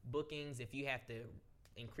corporate bookings, if you have to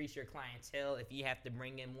increase your clientele, if you have to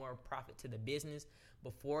bring in more profit to the business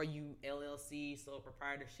before you LLC, sole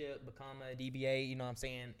proprietorship, become a DBA, you know what I'm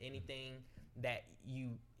saying, anything that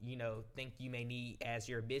you know, think you may need as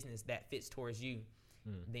your business that fits towards you,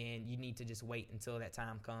 then you need to just wait until that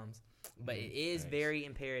time comes. But it is very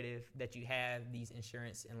imperative that you have these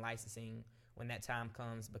insurance and licensing when that time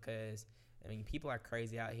comes, because I mean, people are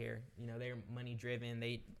crazy out here. You know, they're money driven.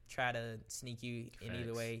 They try to sneak you in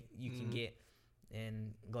either way you can get.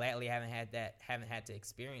 And gladly haven't had to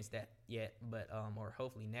experience that yet, but or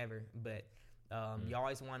hopefully never. But you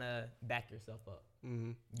always want to back yourself up.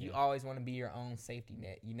 You always want to be your own safety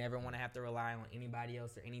net. You never want to have to rely on anybody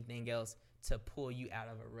else or anything else to pull you out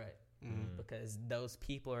of a rut, because those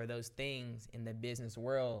people or those things in the business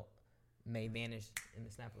world may vanish in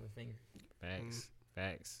the snap of a finger.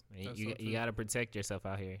 Facts. You got to protect yourself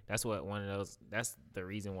out here. That's that's the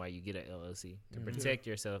reason why you get an LLC, to protect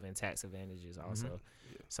yourself and tax advantages also.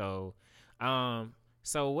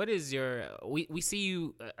 So what is we see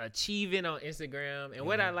you achieving on Instagram, and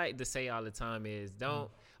what I like to say all the time is a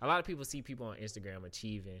lot of people see people on Instagram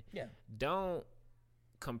achieving. Don't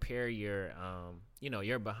compare your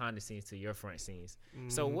your behind the scenes to your front scenes.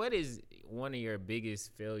 So what is one of your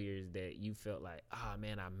biggest failures that you felt like, oh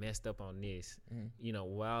man, I messed up on this,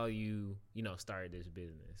 while you started this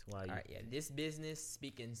business? This business,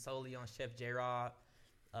 speaking solely on Chef J-Rob,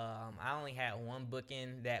 I only had one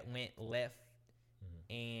booking that went left,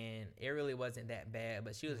 and it really wasn't that bad,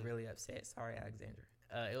 but she was really upset. Sorry, Alexandra.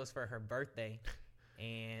 It was for her birthday,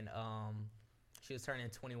 and she was turning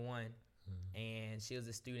 21, and she was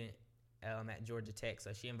a student at Georgia Tech,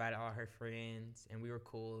 so she invited all her friends, and we were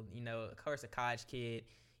cool. Of course, a college kid,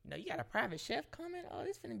 you got a private chef coming. Oh,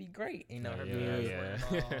 this finna be great. Her parents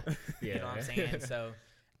were involved. You know what I'm saying? So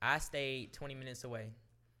I stayed 20 minutes away.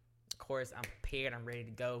 Of course, I'm prepared. I'm ready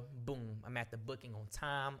to go. Boom. I'm at the booking on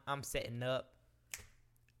time. I'm setting up.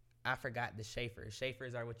 I forgot the Schaefers.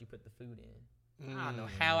 Schaefers are what you put the food in. I don't know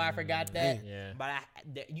how I forgot that, but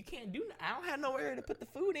you can't do. I don't have nowhere to put the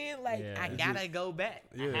food in. I gotta go back.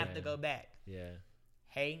 I have to go back.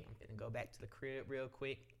 Hey, I'm gonna go back to the crib real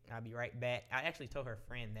quick. I'll be right back. I actually told her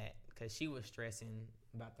friend that because she was stressing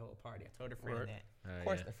about the whole party. I told her friend that. Of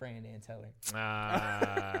course, the friend didn't tell her.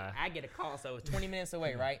 I get a call, so it's 20 minutes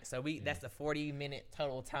away, right? So that's the 40-minute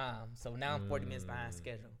total time. So now I'm 40 minutes behind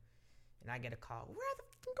schedule, and I get a call. Where the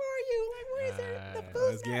fuck are you? Where is it? The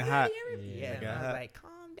food's getting hot. And I was like,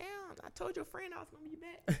 calm down. I told your friend I was gonna be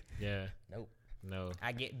back. Nope. No.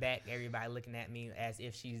 I get back, everybody looking at me as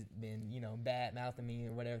if she's been, bad mouthing me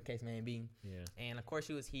or whatever the case may be. And of course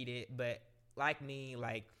she was heated, but like me,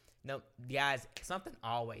 no, guys, something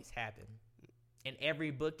always happened. In every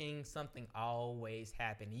booking, something always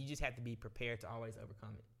happened. You just have to be prepared to always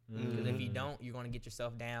overcome it. Because if you don't, you're going to get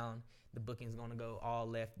yourself down. The booking's going to go all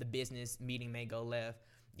left. The business meeting may go left.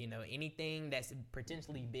 Anything that's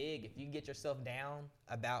potentially big, if you get yourself down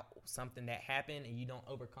about something that happened and you don't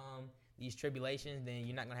overcome these tribulations, then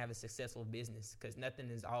you're not going to have a successful business, because nothing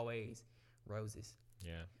is always roses.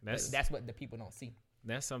 That's what the people don't see.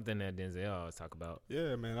 That's something that Denzel always talk about.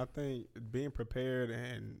 Yeah, man. I think being prepared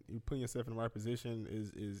and you putting yourself in the right position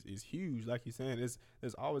is huge. Like you're saying,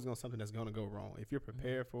 there's always something that's gonna go wrong. If you're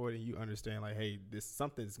prepared for it and you understand, hey,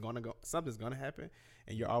 something's gonna happen,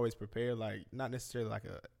 and you're always prepared. Not necessarily like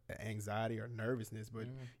a anxiety or nervousness, but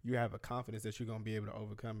you have a confidence that you're gonna be able to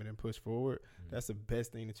overcome it and push forward. That's the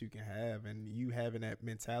best thing that you can have, and you having that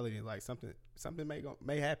mentality, something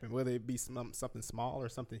may happen, whether it be something small or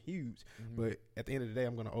something huge. But at the end of the day,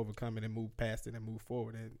 I'm gonna overcome it and move past it and move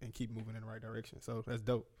forward and keep moving in the right direction. So that's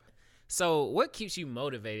dope. So what keeps you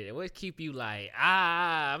motivated? What keep you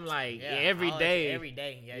I'm every day? Every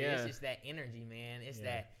day. It's just that energy, man. It's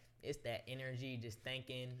that energy, just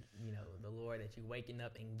thanking, the Lord that you're waking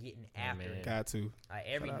up and getting after it. Got to.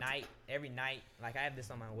 Every night, I have this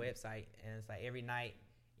on my website, and it's every night,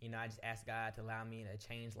 I just ask God to allow me to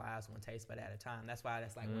change lives one taste bud at a time. That's why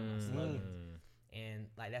that's one of my slogans. And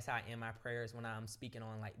that's how I end my prayers when I'm speaking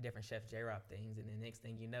on different Chef J-Rob things. And the next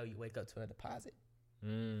thing you know, you wake up to a deposit.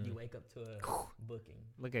 You wake up to a booking.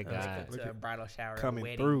 Look at God. Wake up to a bridal shower, coming a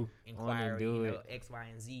wedding, through. inquiry, X, Y,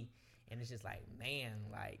 and Z. And it's just man,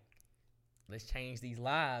 let's change these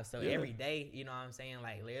lives. So every day, you know what I'm saying?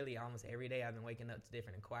 Literally almost every day I've been waking up to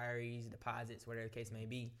different inquiries, deposits, whatever the case may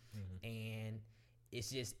be. And it's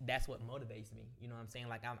just, that's what motivates me. You know what I'm saying?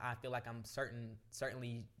 I feel like I'm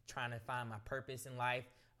certainly trying to find my purpose in life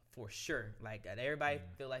for sure. Everybody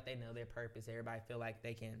feel like they know their purpose. Everybody feel like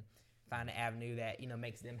they can find an avenue that,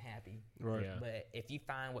 makes them happy. Right. Yeah. But if you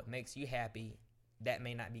find what makes you happy, that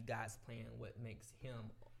may not be God's plan, what makes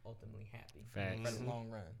him ultimately happy for the long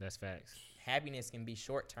run. That's facts. Happiness can be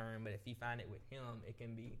short term, but if you find it with him, it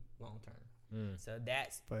can be long term. So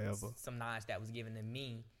that's some knowledge that was given to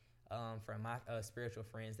me from my spiritual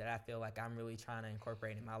friends that I feel like I'm really trying to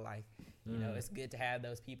incorporate in my life. It's good to have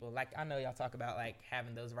those people. I know y'all talk about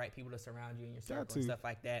having those right people to surround you in your circle and stuff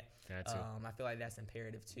like that. I feel like that's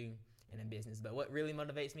imperative too. in a business. But what really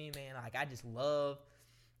motivates me, man, like I just love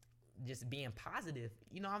just being positive.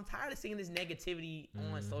 You know, I'm tired of seeing this negativity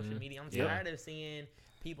on social media. I'm tired of seeing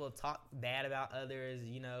people talk bad about others.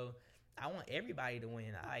 You know, I want everybody to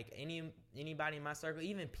win. Like anybody in my circle,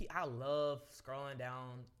 even I love scrolling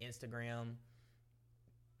down Instagram,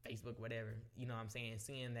 Facebook, whatever. You know what I'm saying?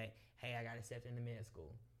 Seeing that, hey, I got accepted into med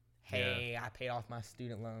school. Hey, I paid off my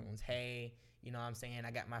student loans. Hey, you know what I'm saying?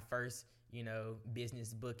 I got my first, you know,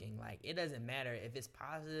 business booking. Like, it doesn't matter. If it's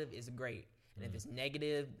positive, it's great. And if it's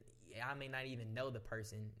negative, I may not even know the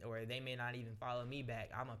person, or they may not even follow me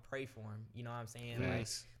back. I'm going to pray for them. You know what I'm saying?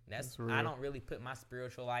 Nice. Like, that's I don't really put my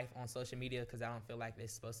spiritual life on social media because I don't feel like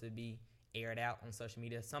it's supposed to be aired out on social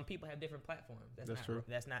media. Some people have different platforms. That's true.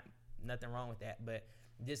 That's not nothing wrong with that. But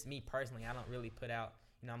just me personally, I don't really put out,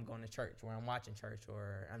 you know, I'm going to church, or I'm watching church,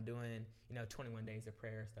 or I'm doing, you know, 21 days of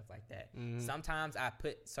prayer, stuff like that. Sometimes I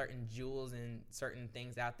put certain jewels and certain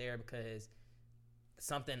things out there because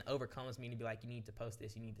something overcomes me to be like, you need to post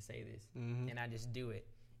this, you need to say this. And I just do it.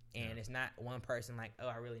 And it's not one person like, oh,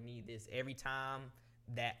 I really need this. Every time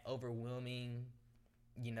that overwhelming,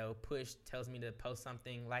 you know, push tells me to post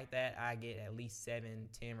something like that, I get at least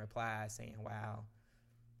 7-10 replies saying, wow,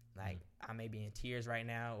 like I may be in tears right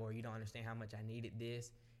now, or you don't understand how much I needed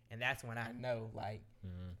this. And that's when I know, like,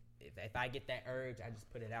 if I get that urge, I just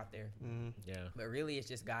put it out there. But really, it's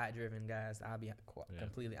just God driven, guys. I'll be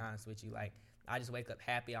completely honest with you. Like, I just wake up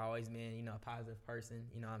happy. I always been, you know, a positive person.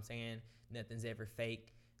 You know what I'm saying? Nothing's ever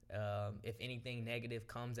fake. If anything negative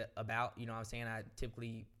comes about, you know what I'm saying, I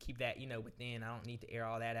typically keep that, you know, within. I don't need to air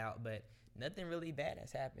all that out. But nothing really bad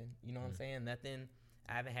has happened. You know what I'm saying? Nothing.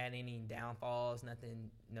 I haven't had any downfalls, nothing,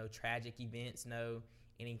 no tragic events, no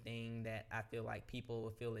anything that I feel like people will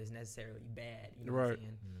feel is necessarily bad. You know what I'm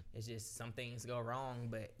saying? It's just some things go wrong,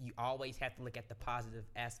 but you always have to look at the positive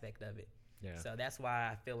aspect of it. So that's why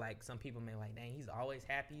I feel like some people may like, dang, he's always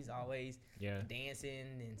happy. He's always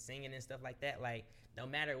dancing and singing and stuff like that. Like, no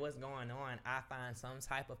matter what's going on, I find some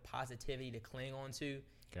type of positivity to cling on to.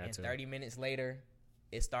 And 30 minutes later,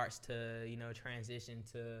 it starts to, you know, transition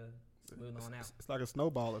to smooth on out. It's like a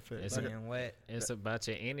snowball effect. It's about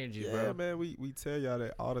your energy, bro. Yeah, man, we tell y'all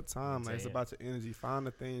that all the time. Like, it's about your energy. Find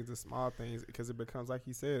the things, the small things, because it becomes, like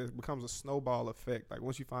he said, it becomes a snowball effect. Like,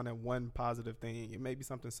 once you find that one positive thing, it may be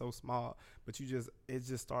something so small, but it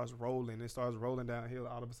just starts rolling. It starts rolling downhill.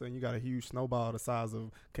 All of a sudden, you got a huge snowball the size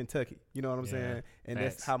of Kentucky. You know what I'm saying? And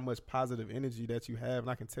that's how much positive energy that you have. And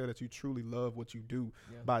I can tell that you truly love what you do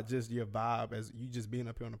by just your vibe, as you just being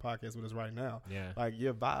up here on the podcast with us right now. Like,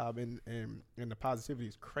 your vibe and the positivity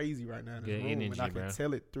is crazy right now in this room. Energy, and I can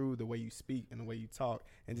tell it through the way you speak and the way you talk,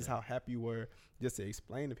 and just how happy you were just to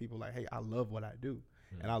explain to people, like, hey, I love what I do.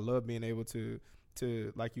 And I love being able to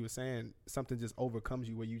like you were saying, something just overcomes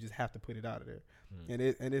you where you just have to put it out of there. And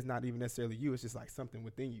it's not even necessarily you, it's just like something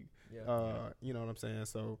within you. You know what I'm saying?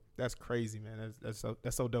 So that's crazy, man. That's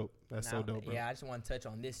so dope. So dope, bro. Yeah, I just want to touch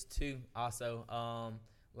on this too also.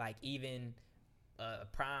 Like, even a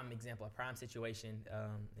prime example, a prime situation,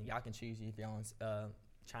 and y'all can choose if y'all want to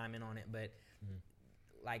chime in on it, but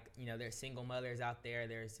like, you know, there's single mothers out there,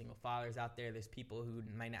 there's single fathers out there, there's people who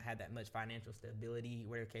might not have that much financial stability,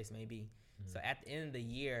 whatever the case may be. So at the end of the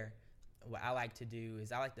year, what I like to do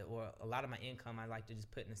is or a lot of my income I like to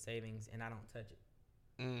just put in the savings, and I don't touch it.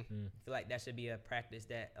 I feel like that should be a practice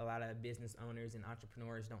that a lot of business owners and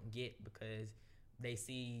entrepreneurs don't get, because they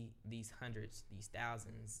see these hundreds, these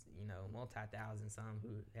thousands, you know, multi-thousands, some who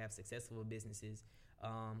have successful businesses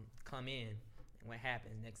come in. And what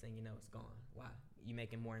happens? Next thing you know, it's gone. Why? You're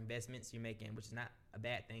making more investments, which is not a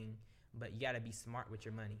bad thing, but you got to be smart with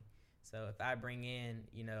your money. So if I bring in,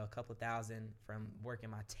 you know, a couple thousand from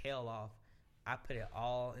working my tail off, I put it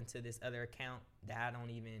all into this other account that I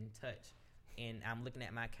don't even touch. And I'm looking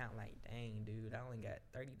at my account like, dang, dude, I only got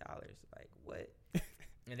 $30. Like, what?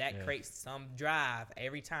 And that creates some drive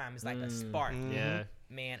every time. It's like a spark.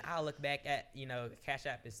 Man, I'll look back at, you know, Cash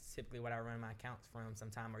App is typically what I run my accounts from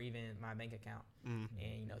sometime, or even my bank account. And,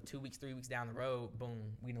 you know, 2 weeks, 3 weeks down the road, boom,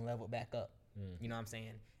 we done leveled back up. You know what I'm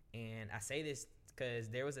saying? And I say this because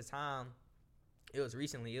there was a time, it was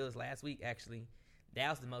last week actually, that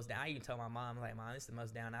was the most down. I even told my mom, like, Mom, this is the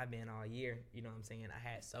most down I've been all year. You know what I'm saying? I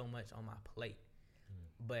had so much on my plate.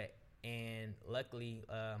 And luckily,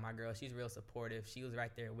 my girl, she's real supportive. She was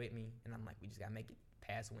right there with me, and I'm like, we just gotta make it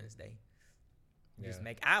past Wednesday.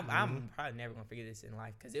 I'm probably never gonna figure this in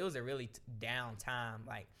life, because it was a really down time.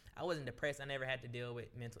 Like, I wasn't depressed. I never had to deal with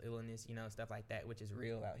mental illness, you know, stuff like that, which is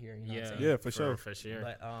real out here. You know what I'm saying? Yeah, for sure.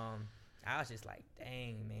 But I was just like,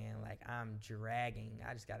 dang, man, like, I'm dragging.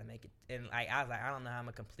 I just gotta make it. And like, I was like, I don't know how I'm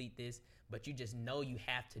gonna complete this, but you just know you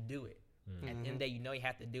have to do it. At the end of the day, you know you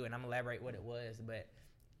have to do it. And I'm going to elaborate what it was, but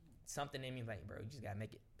something in me was like, bro, you just got to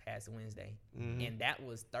make it past Wednesday. And that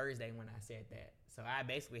was Thursday when I said that. So I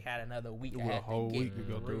basically had another week. A whole week to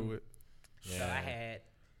go through it. Yeah.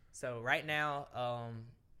 So right now,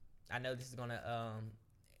 I know this is going to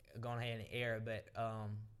go ahead and air, but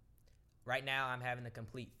right now I'm having to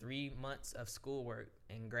complete 3 months of schoolwork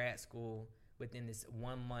in grad school within this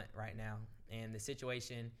 1 month right now. And the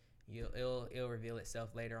situation, it'll reveal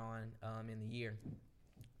itself later on in the year.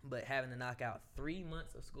 But having to knock out 3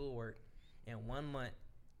 months of schoolwork in 1 month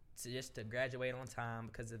to graduate on time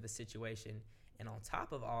because of the situation. And on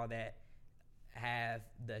top of all that, have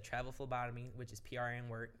the travel phlebotomy, which is PRN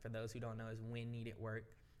work. For those who don't know, is when needed work.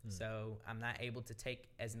 So I'm not able to take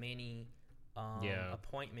as many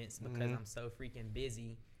appointments because I'm so freaking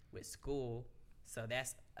busy with school. So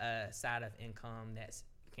that's a side of income that's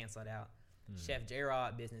canceled out. Chef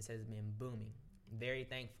J-Rod business has been booming. Very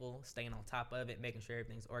thankful, staying on top of it, making sure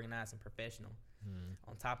everything's organized and professional.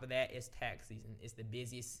 On top of that, it's tax season. It's the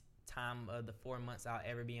busiest time of the 4 months I'll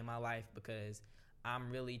ever be in my life because I'm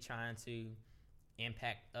really trying to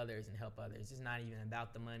impact others and help others. It's not even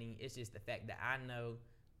about the money. It's just the fact that I know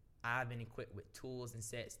I've been equipped with tools and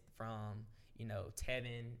sets from,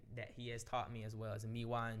 Tevin that he has taught me, as well as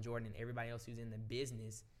Miwa and Jordan and everybody else who's in the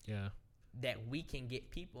business. Yeah. That we can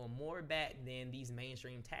get people more back than these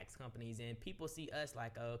mainstream tax companies. And people see us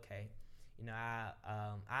like, oh, okay,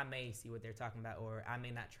 I may see what they're talking about, or I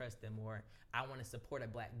may not trust them, or I want to support a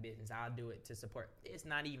black business. I'll do it to support. It's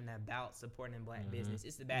not even about supporting black business.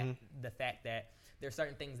 It's about the fact that there's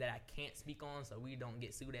certain things that I can't speak on so we don't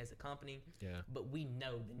get sued as a company. Yeah. But we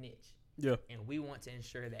know the niche. Yeah. And we want to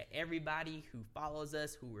ensure that everybody who follows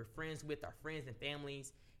us, who we're friends with, our friends and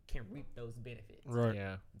families, can reap those benefits. Right.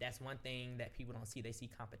 Yeah. That's one thing that people don't see. They see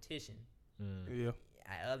competition. Yeah.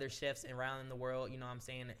 Other chefs around the world, in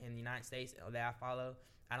the United States that I follow,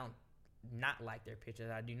 I don't not like their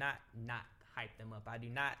pictures. I do not hype them up. I do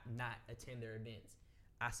not attend their events.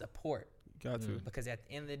 I support. Got to. Because at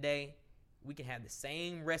the end of the day, we can have the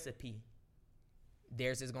same recipe.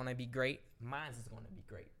 Theirs is going to be great. Mine's is going to be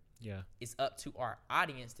great. Yeah. It's up to our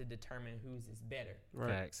audience to determine whose is better. Right.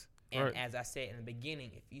 Facts. And as I said in the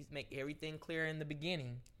beginning, if you make everything clear in the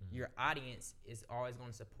beginning, your audience is always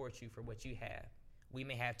going to support you for what you have. We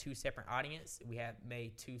may have two separate audience. We have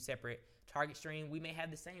made two separate target stream. We may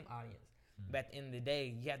have the same audience. But at the end of the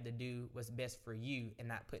day, you have to do what's best for you and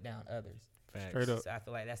not put down others. Facts. Straight up. So I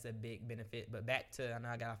feel like that's a big benefit. But back to, I know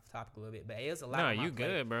I got off the topic a little bit, but it was a lot No, on my you plate.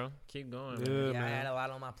 good, bro. Keep going. Yeah, Man. Yeah, I man. had a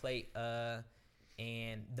lot on my plate.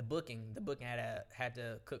 And the booking had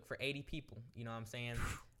to cook for 80 people. You know what I'm saying?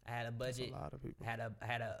 I had a budget. That's a lot of people. Had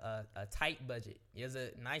a tight budget. It was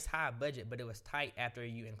a nice high budget, but it was tight after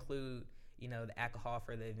you include, the alcohol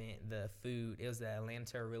for the event, the food. It was the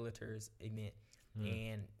Atlanta Realtors event,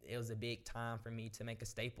 and it was a big time for me to make a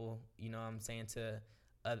staple. You know what I'm saying, to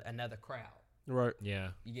another crowd. Right. Yeah.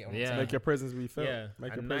 You get what I'm saying? Make your presence be felt. Yeah.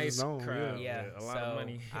 Make A your nice presence known. crowd. Yeah. Yeah, a lot of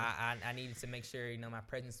money. I needed to make sure my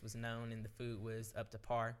presence was known and the food was up to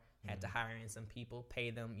par. Had to hire in some people,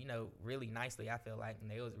 pay them, really nicely. I feel like,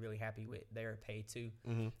 and they was really happy with their pay too.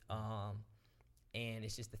 And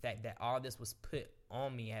it's just the fact that all this was put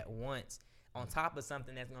on me at once, on top of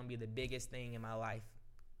something that's gonna be the biggest thing in my life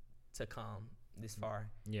to come this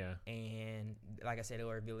far. Yeah. And like I said, it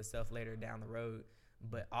will reveal itself later down the road.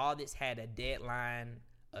 But all this had a deadline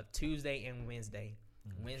of Tuesday and Wednesday.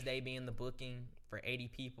 Wednesday being the booking for 80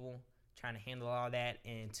 people, trying to handle all that,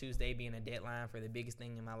 and Tuesday being a deadline for the biggest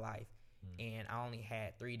thing in my life. And I only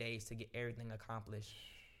had 3 days to get everything accomplished.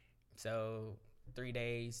 So 3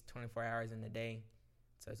 days, 24 hours in the day.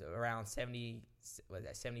 So it's around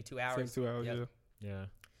 72 hours? 72 hours, Yep. Yeah.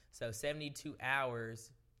 So 72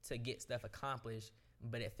 hours to get stuff accomplished,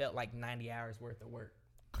 but it felt like 90 hours worth of work.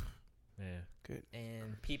 Yeah. Good.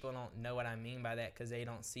 And people don't know what I mean by that because they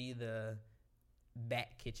don't see the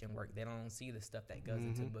back kitchen work. They don't see the stuff that goes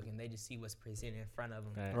into booking. They just see what's presented in front of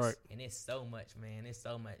them. Facts. Right. And it's so much, man. It's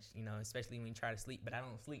so much, especially when you try to sleep. But I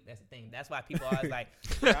don't sleep. That's the thing. That's why people always like,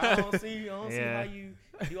 I don't see how you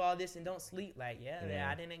do all this and don't sleep. Like,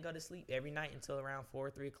 I didn't go to sleep every night until around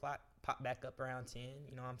 4, 3 o'clock. Pop back up around 10,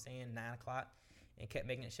 you know what I'm saying, 9 o'clock, and kept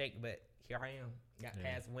making it shake. But here I am. Got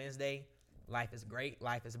past Wednesday. Life is great.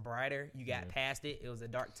 Life is brighter. You got past it. It was a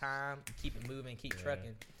dark time. Keep it moving. Keep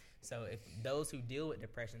trucking. So if those who deal with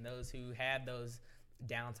depression, those who have those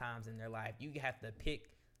down times in their life, you have to pick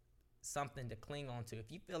something to cling on to.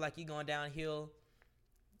 If you feel like you're going downhill,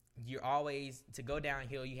 to go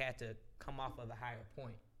downhill, you have to come off of a higher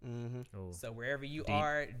point. Oh. So wherever you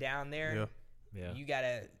are down there, Yeah. you got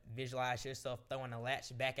to visualize yourself throwing a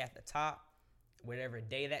latch back at the top whatever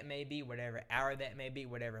day that may be, whatever hour that may be,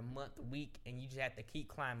 whatever month, week, and you just have to keep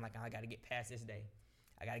climbing. Like, I got to get past this day.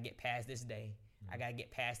 I got to get past this day. I got to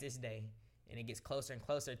get past this day. And it gets closer and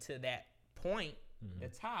closer to that point, the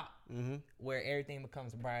top, where everything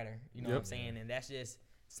becomes brighter. You know what I'm saying? And that's just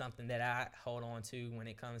something that I hold on to when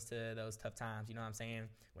it comes to those tough times. You know what I'm saying?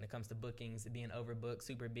 When it comes to bookings, being overbooked,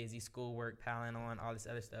 super busy, schoolwork, piling on, all this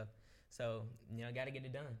other stuff. So, got to get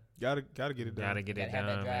it done. Gotta get it done. Gotta get it Gotta have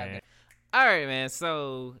that done, drive. man. All right, man.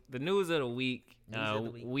 So the news of the week.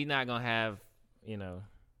 We not gonna have,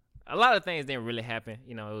 a lot of things didn't really happen.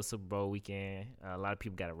 It was Super Bowl weekend. A lot of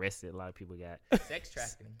people got arrested. A lot of people got sex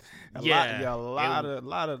trafficking. a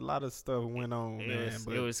lot of stuff went on, man.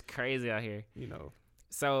 It was crazy out here.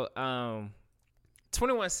 So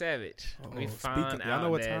 21 Savage. We found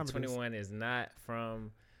out that 21 is not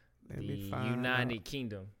from the United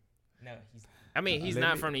Kingdom. No, he's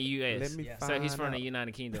not from the U.S. So he's from the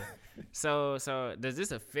United Kingdom. So does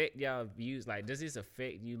this affect y'all views? Like, does this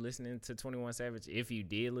affect you listening to 21 Savage? If you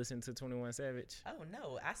did listen to 21 Savage? Oh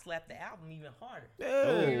no, I slapped the album even harder.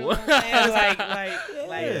 Yeah. You know what I'm saying?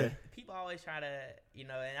 Like people always try to,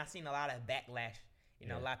 and I've seen a lot of backlash.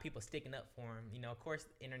 A lot of people sticking up for him. Of course,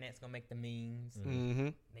 the internet's gonna make the memes. Mm-hmm.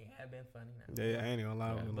 They have been funny now. Yeah, I ain't gonna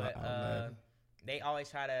lie. But they always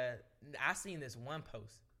try to. I seen this one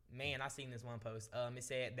post. It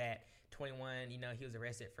said that 21, he was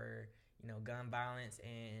arrested for, gun violence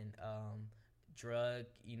and drug,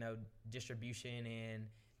 distribution and,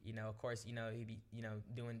 of course, he be,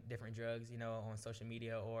 doing different drugs, on social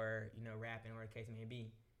media or, rapping or the case may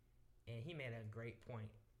be. And he made a great point.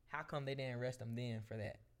 How come they didn't arrest him then for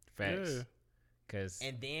that? Facts. Yeah.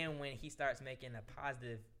 And then when he starts making a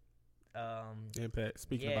positive impact,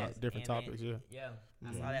 speaking about different topics, Yeah.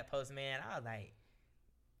 I saw that post, man. I was like,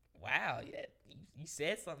 wow, yeah, you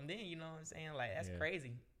said something then, you know what I'm saying? Like, that's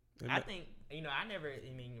crazy. I think,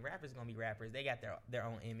 rappers going to be rappers. They got their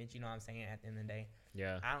own image, you know what I'm saying, at the end of the day.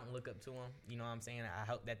 Yeah. I don't look up to them, you know what I'm saying? I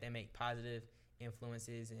hope that they make positive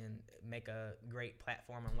influences and make a great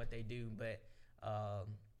platform on what they do. But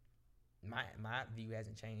my view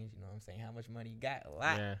hasn't changed, you know what I'm saying? How much money you got? A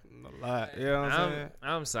lot. Yeah. A lot. You know what I'm saying?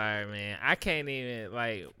 I'm sorry, man. I can't even,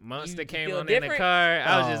 Monster came feel on different? in the car.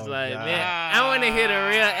 I was just like, God. man, I want to hear the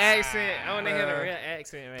real accent. I want to hear the real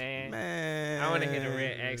accent, man. Man. I want to hear the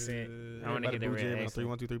real accent. I want to hear the real accent. 3,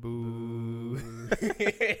 1, 2, 3, boo.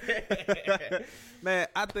 Man,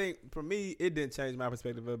 I think for me, it didn't change my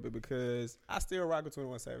perspective of it because I still rock with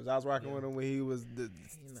 21 Savage. I was rocking with him when he was the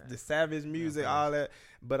Savage music, all that.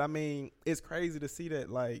 But it's crazy to see that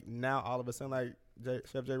now all of a sudden,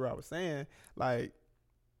 Chef J. Rob was saying,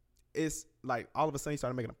 it's all of a sudden he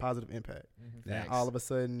started making a positive impact. Now all of a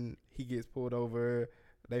sudden he gets pulled over.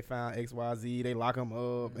 They found XYZ. They lock him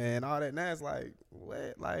up and all that. Now it's like,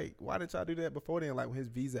 what? Why didn't y'all do that before then? When his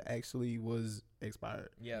visa actually was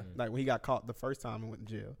expired. Yeah. When he got caught the first time and went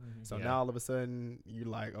to jail. So now all of a sudden you're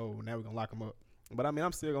like, oh, now we're gonna lock him up. But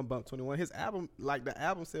I'm still gonna bump 21. His album, the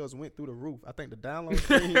album sales went through the roof. I think the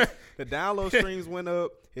download streams went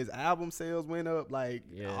up. His album sales went up.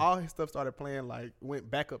 All his stuff started playing.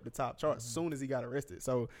 Went back up the top chart as soon as he got arrested.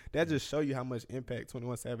 So that just show you how much impact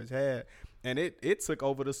 21 Savage had, and it took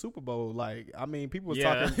over the Super Bowl. People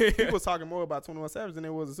was talking more about 21 Savage than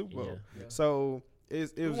it was the Super Bowl. Yeah. So.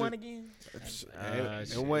 It won again? It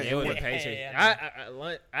was the Patriots.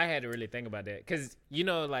 I had to really think about that because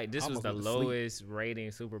this was the lowest rating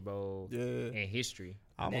Super Bowl in history.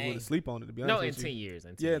 I almost went to sleep on it, to be honest. No, in 10 years.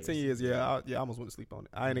 In 10 years. Yeah, I almost went to sleep on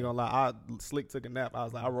it. I ain't gonna lie. I slick took a nap. I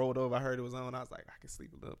was like, I rolled over. I heard it was on. I was like, I can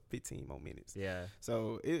sleep a little 15 more minutes. Yeah.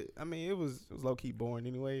 So it was low key boring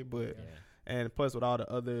anyway, but. Yeah. And plus, with all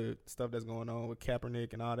the other stuff that's going on with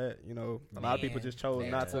Kaepernick and all that, a lot of people just chose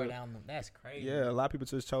not to. That's crazy. Yeah, a lot of people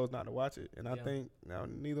just chose not to watch it. And I think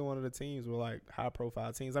neither one of the teams were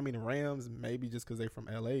high-profile teams. The Rams, maybe just because they're from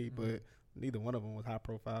L.A., but neither one of them was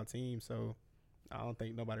high-profile teams. So I don't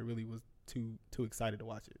think nobody really was too excited to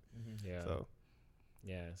watch it. Yeah.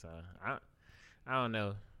 So I don't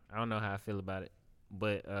know. I don't know how I feel about it.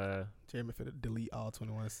 But Jeremy finna delete all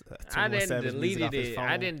 21 I didn't Savage delete music off his it. phone.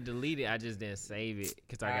 I didn't delete it. I just didn't save it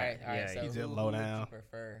because I got So he's just who low would down. you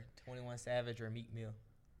prefer, 21 Savage or Meek Mill?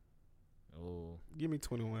 Oh, give me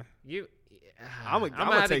 21. I'm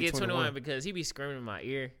gonna have to get 21 because he be screaming in my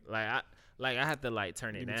ear. I have to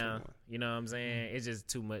turn it down. 21. You know what I'm saying? It's just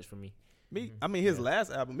too much for me. His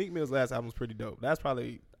last album, Meek Mill's last album was pretty dope. That's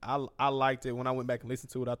probably I liked it when I went back and listened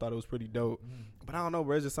to it. I thought it was pretty dope. But I don't know,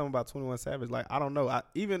 bro. It's just something about 21 Savage. I don't know.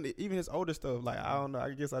 Even his older stuff. I don't know.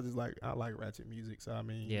 I guess I like ratchet music. So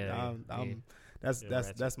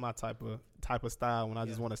that's my type of style when I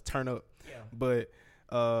just want to turn up. Yeah. But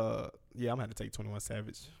Yeah, I'm gonna have to take 21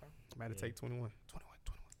 Savage. I'm gonna have to take 21.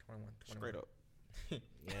 21. Straight up.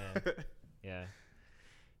 Yeah. Yeah.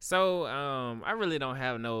 So, I really don't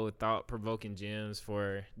have no thought-provoking gems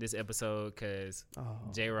for this episode because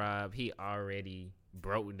J-Rob, he already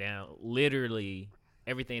broke down literally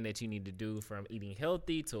everything that you need to do from eating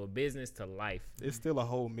healthy to a business to life. It's still a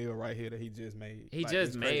whole meal right here that he just made. He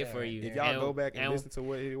just made for you. If y'all go back and listen to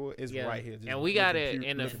what it was, it's right here. Just and we got it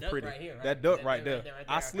in the pretty. Right here, right? That duck right there. Right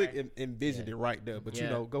I slick envisioned it right there. But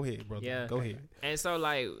go ahead, brother. Yeah. Go ahead. And so,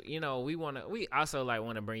 like, we also like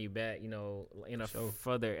want to bring you back, in a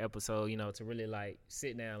further episode, to really like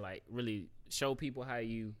sit down, like really show people how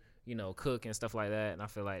you cook and stuff like that. And I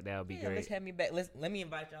feel like that would be great. Let's have me back. Let me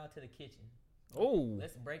invite y'all to the kitchen. Oh,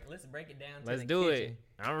 let's break it down. Let's the do kitchen. it.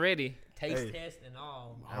 I'm ready. Taste test and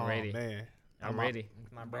all. I'm ready, man. I'm ready.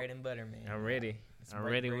 It's my bread and butter, man. I'm ready. I'm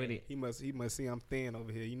ready with it. He must see I'm thin over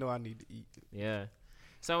here. I need to eat. Yeah.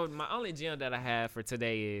 So my only gem that I have for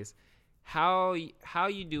today is how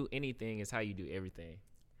you do anything is how you do everything.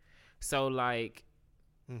 So like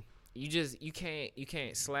you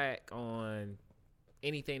can't slack on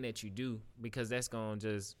anything that you do because that's gonna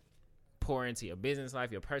just pour into your business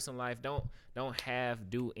life, your personal life. Don't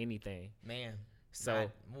do anything, man.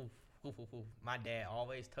 So my dad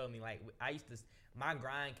always told me, like, my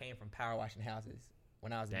grind came from power washing houses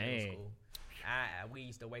when I was in middle school. We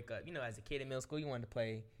used to wake up, as a kid in middle school, you wanted to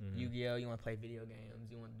play Yu-Gi-Oh, you want to play video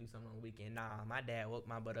games, you want to do something on the weekend. Nah, my dad woke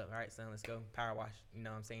my butt up. All right, son, let's go power wash. You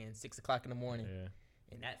know what I'm saying? 6 o'clock in the morning. Yeah.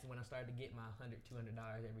 And that's when I started to get my $100,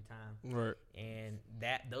 $200 every time. Right. And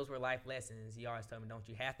those were life lessons. He always told me, don't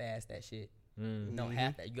you half-ass that shit. Mm-hmm. Don't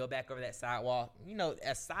have that. You go back over that sidewalk.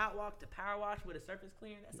 A sidewalk to power wash with a surface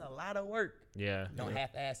cleaner, that's a lot of work. Yeah. Don't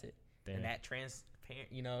half-ass it. Damn. And that transparent,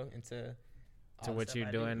 into to what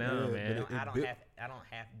you're doing now, man. I don't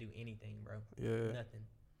have to do anything, bro. Yeah. Nothing.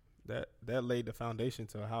 That laid the foundation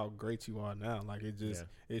to how great you are now. Like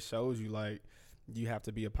it shows you like you have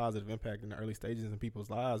to be a positive impact in the early stages in people's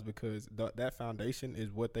lives because that foundation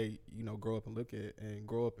is what they grow up and look at and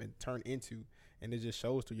grow up and turn into, and it just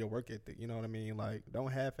shows through your work ethic. You know what I mean? Like,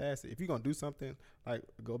 don't half-ass it. If you're gonna do something, like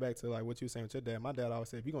go back to like what you were saying with your dad. My dad always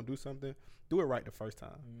said, if you're gonna do something, do it right the first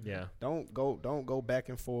time. Yeah. Don't go back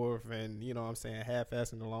and forth and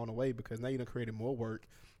half-assing along the way because now you done created more work.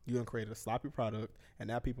 You done created a sloppy product, and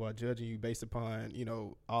now people are judging you based upon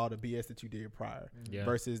all the BS that you did prior. Yeah.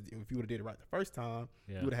 Versus if you would have did it right the first time,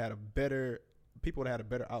 you would have had people would have had a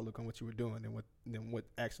better outlook on what you were doing than what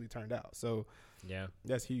actually turned out. So yeah,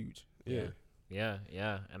 that's huge. Yeah.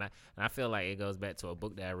 And I feel like it goes back to a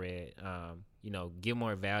book that I read. Give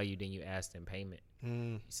more value than you asked in payment.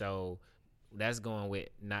 So that's going with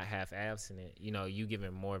not half-assing it. You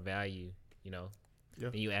giving more value.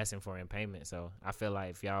 Than you asking for in payment. So I feel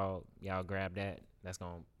like if y'all grab that, that's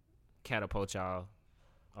gonna catapult y'all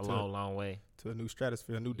a long way to a new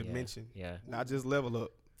stratosphere, a new dimension. Yeah, not just level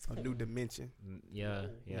up, a new dimension. Yeah.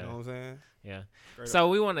 You know what I'm saying? Yeah. So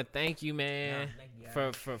we want to thank you, man,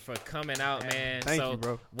 for coming out, man. Thank you,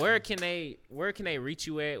 bro. Where can they reach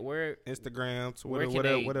you at? Where Instagram,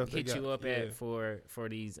 Twitter, what else hit you up at for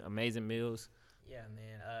these amazing meals? Yeah, man.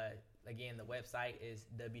 Again, the website is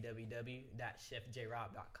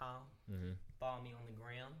www.chefjrob.com. Follow me on the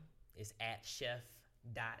gram. It's @chef.jrob.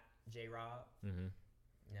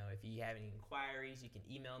 If you have any inquiries, you can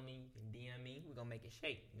email me, you can DM me. We're going to make it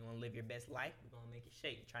shake. You want to live your best life? We're going to make it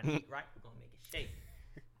shake. You're trying to eat right? We're going to make it shake.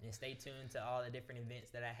 And stay tuned to all the different events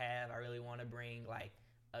that I have. I really want to bring, like,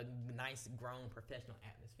 a nice, grown, professional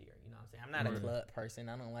atmosphere. You know what I'm saying? I'm not a club person.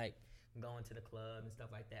 I don't like going to the club and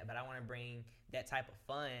stuff like that, but I want to bring that type of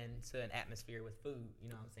fun to an atmosphere with food. You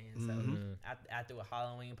know what I'm saying? So I threw a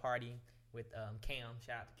Halloween party with Cam.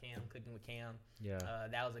 Shout out to Cam, Cooking with Cam. Yeah.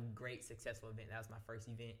 That was a great, successful event. That was my first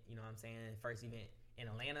event. You know what I'm saying? First event in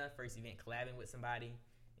Atlanta. First event collabing with somebody,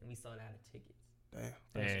 and we sold out of tickets. Damn,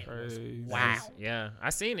 that's crazy. Wow. Yeah, I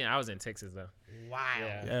seen it. I was in Texas though. Wow.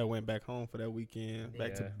 Yeah, I went back home for that weekend.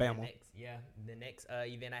 Back to Bama. The next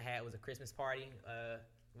event I had was a Christmas party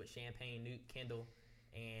with Champagne, Newt, Kendall,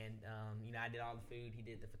 and I did all the food. He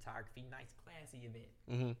did the photography. Nice, classy event.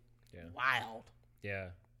 Yeah. Wild.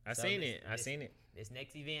 Yeah. I seen it. This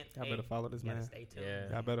next event. Y'all better follow this man. Stay tuned. Yeah.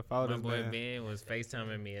 Y'all better follow this man. My boy Ben was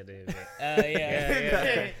FaceTiming me at the event.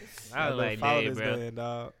 Yeah. I was like, follow "Hey, this bro." man,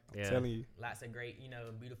 dog. I'm telling you. Lots of great,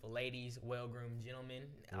 beautiful ladies, well-groomed gentlemen.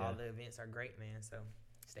 Yeah. All the events are great, man. So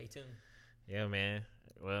stay tuned. Yeah, man.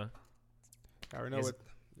 Well, y'all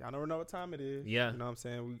never know what time it is. Yeah. You know what I'm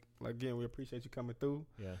saying? We appreciate you coming through.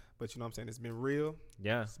 Yeah. But you know what I'm saying? It's been real.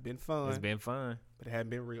 Yeah. It's been fun. But it hasn't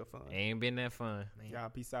been real fun. Ain't been that fun. Y'all,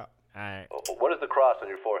 peace out. All right. What does the cross on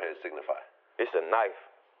your forehead signify? It's a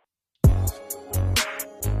knife.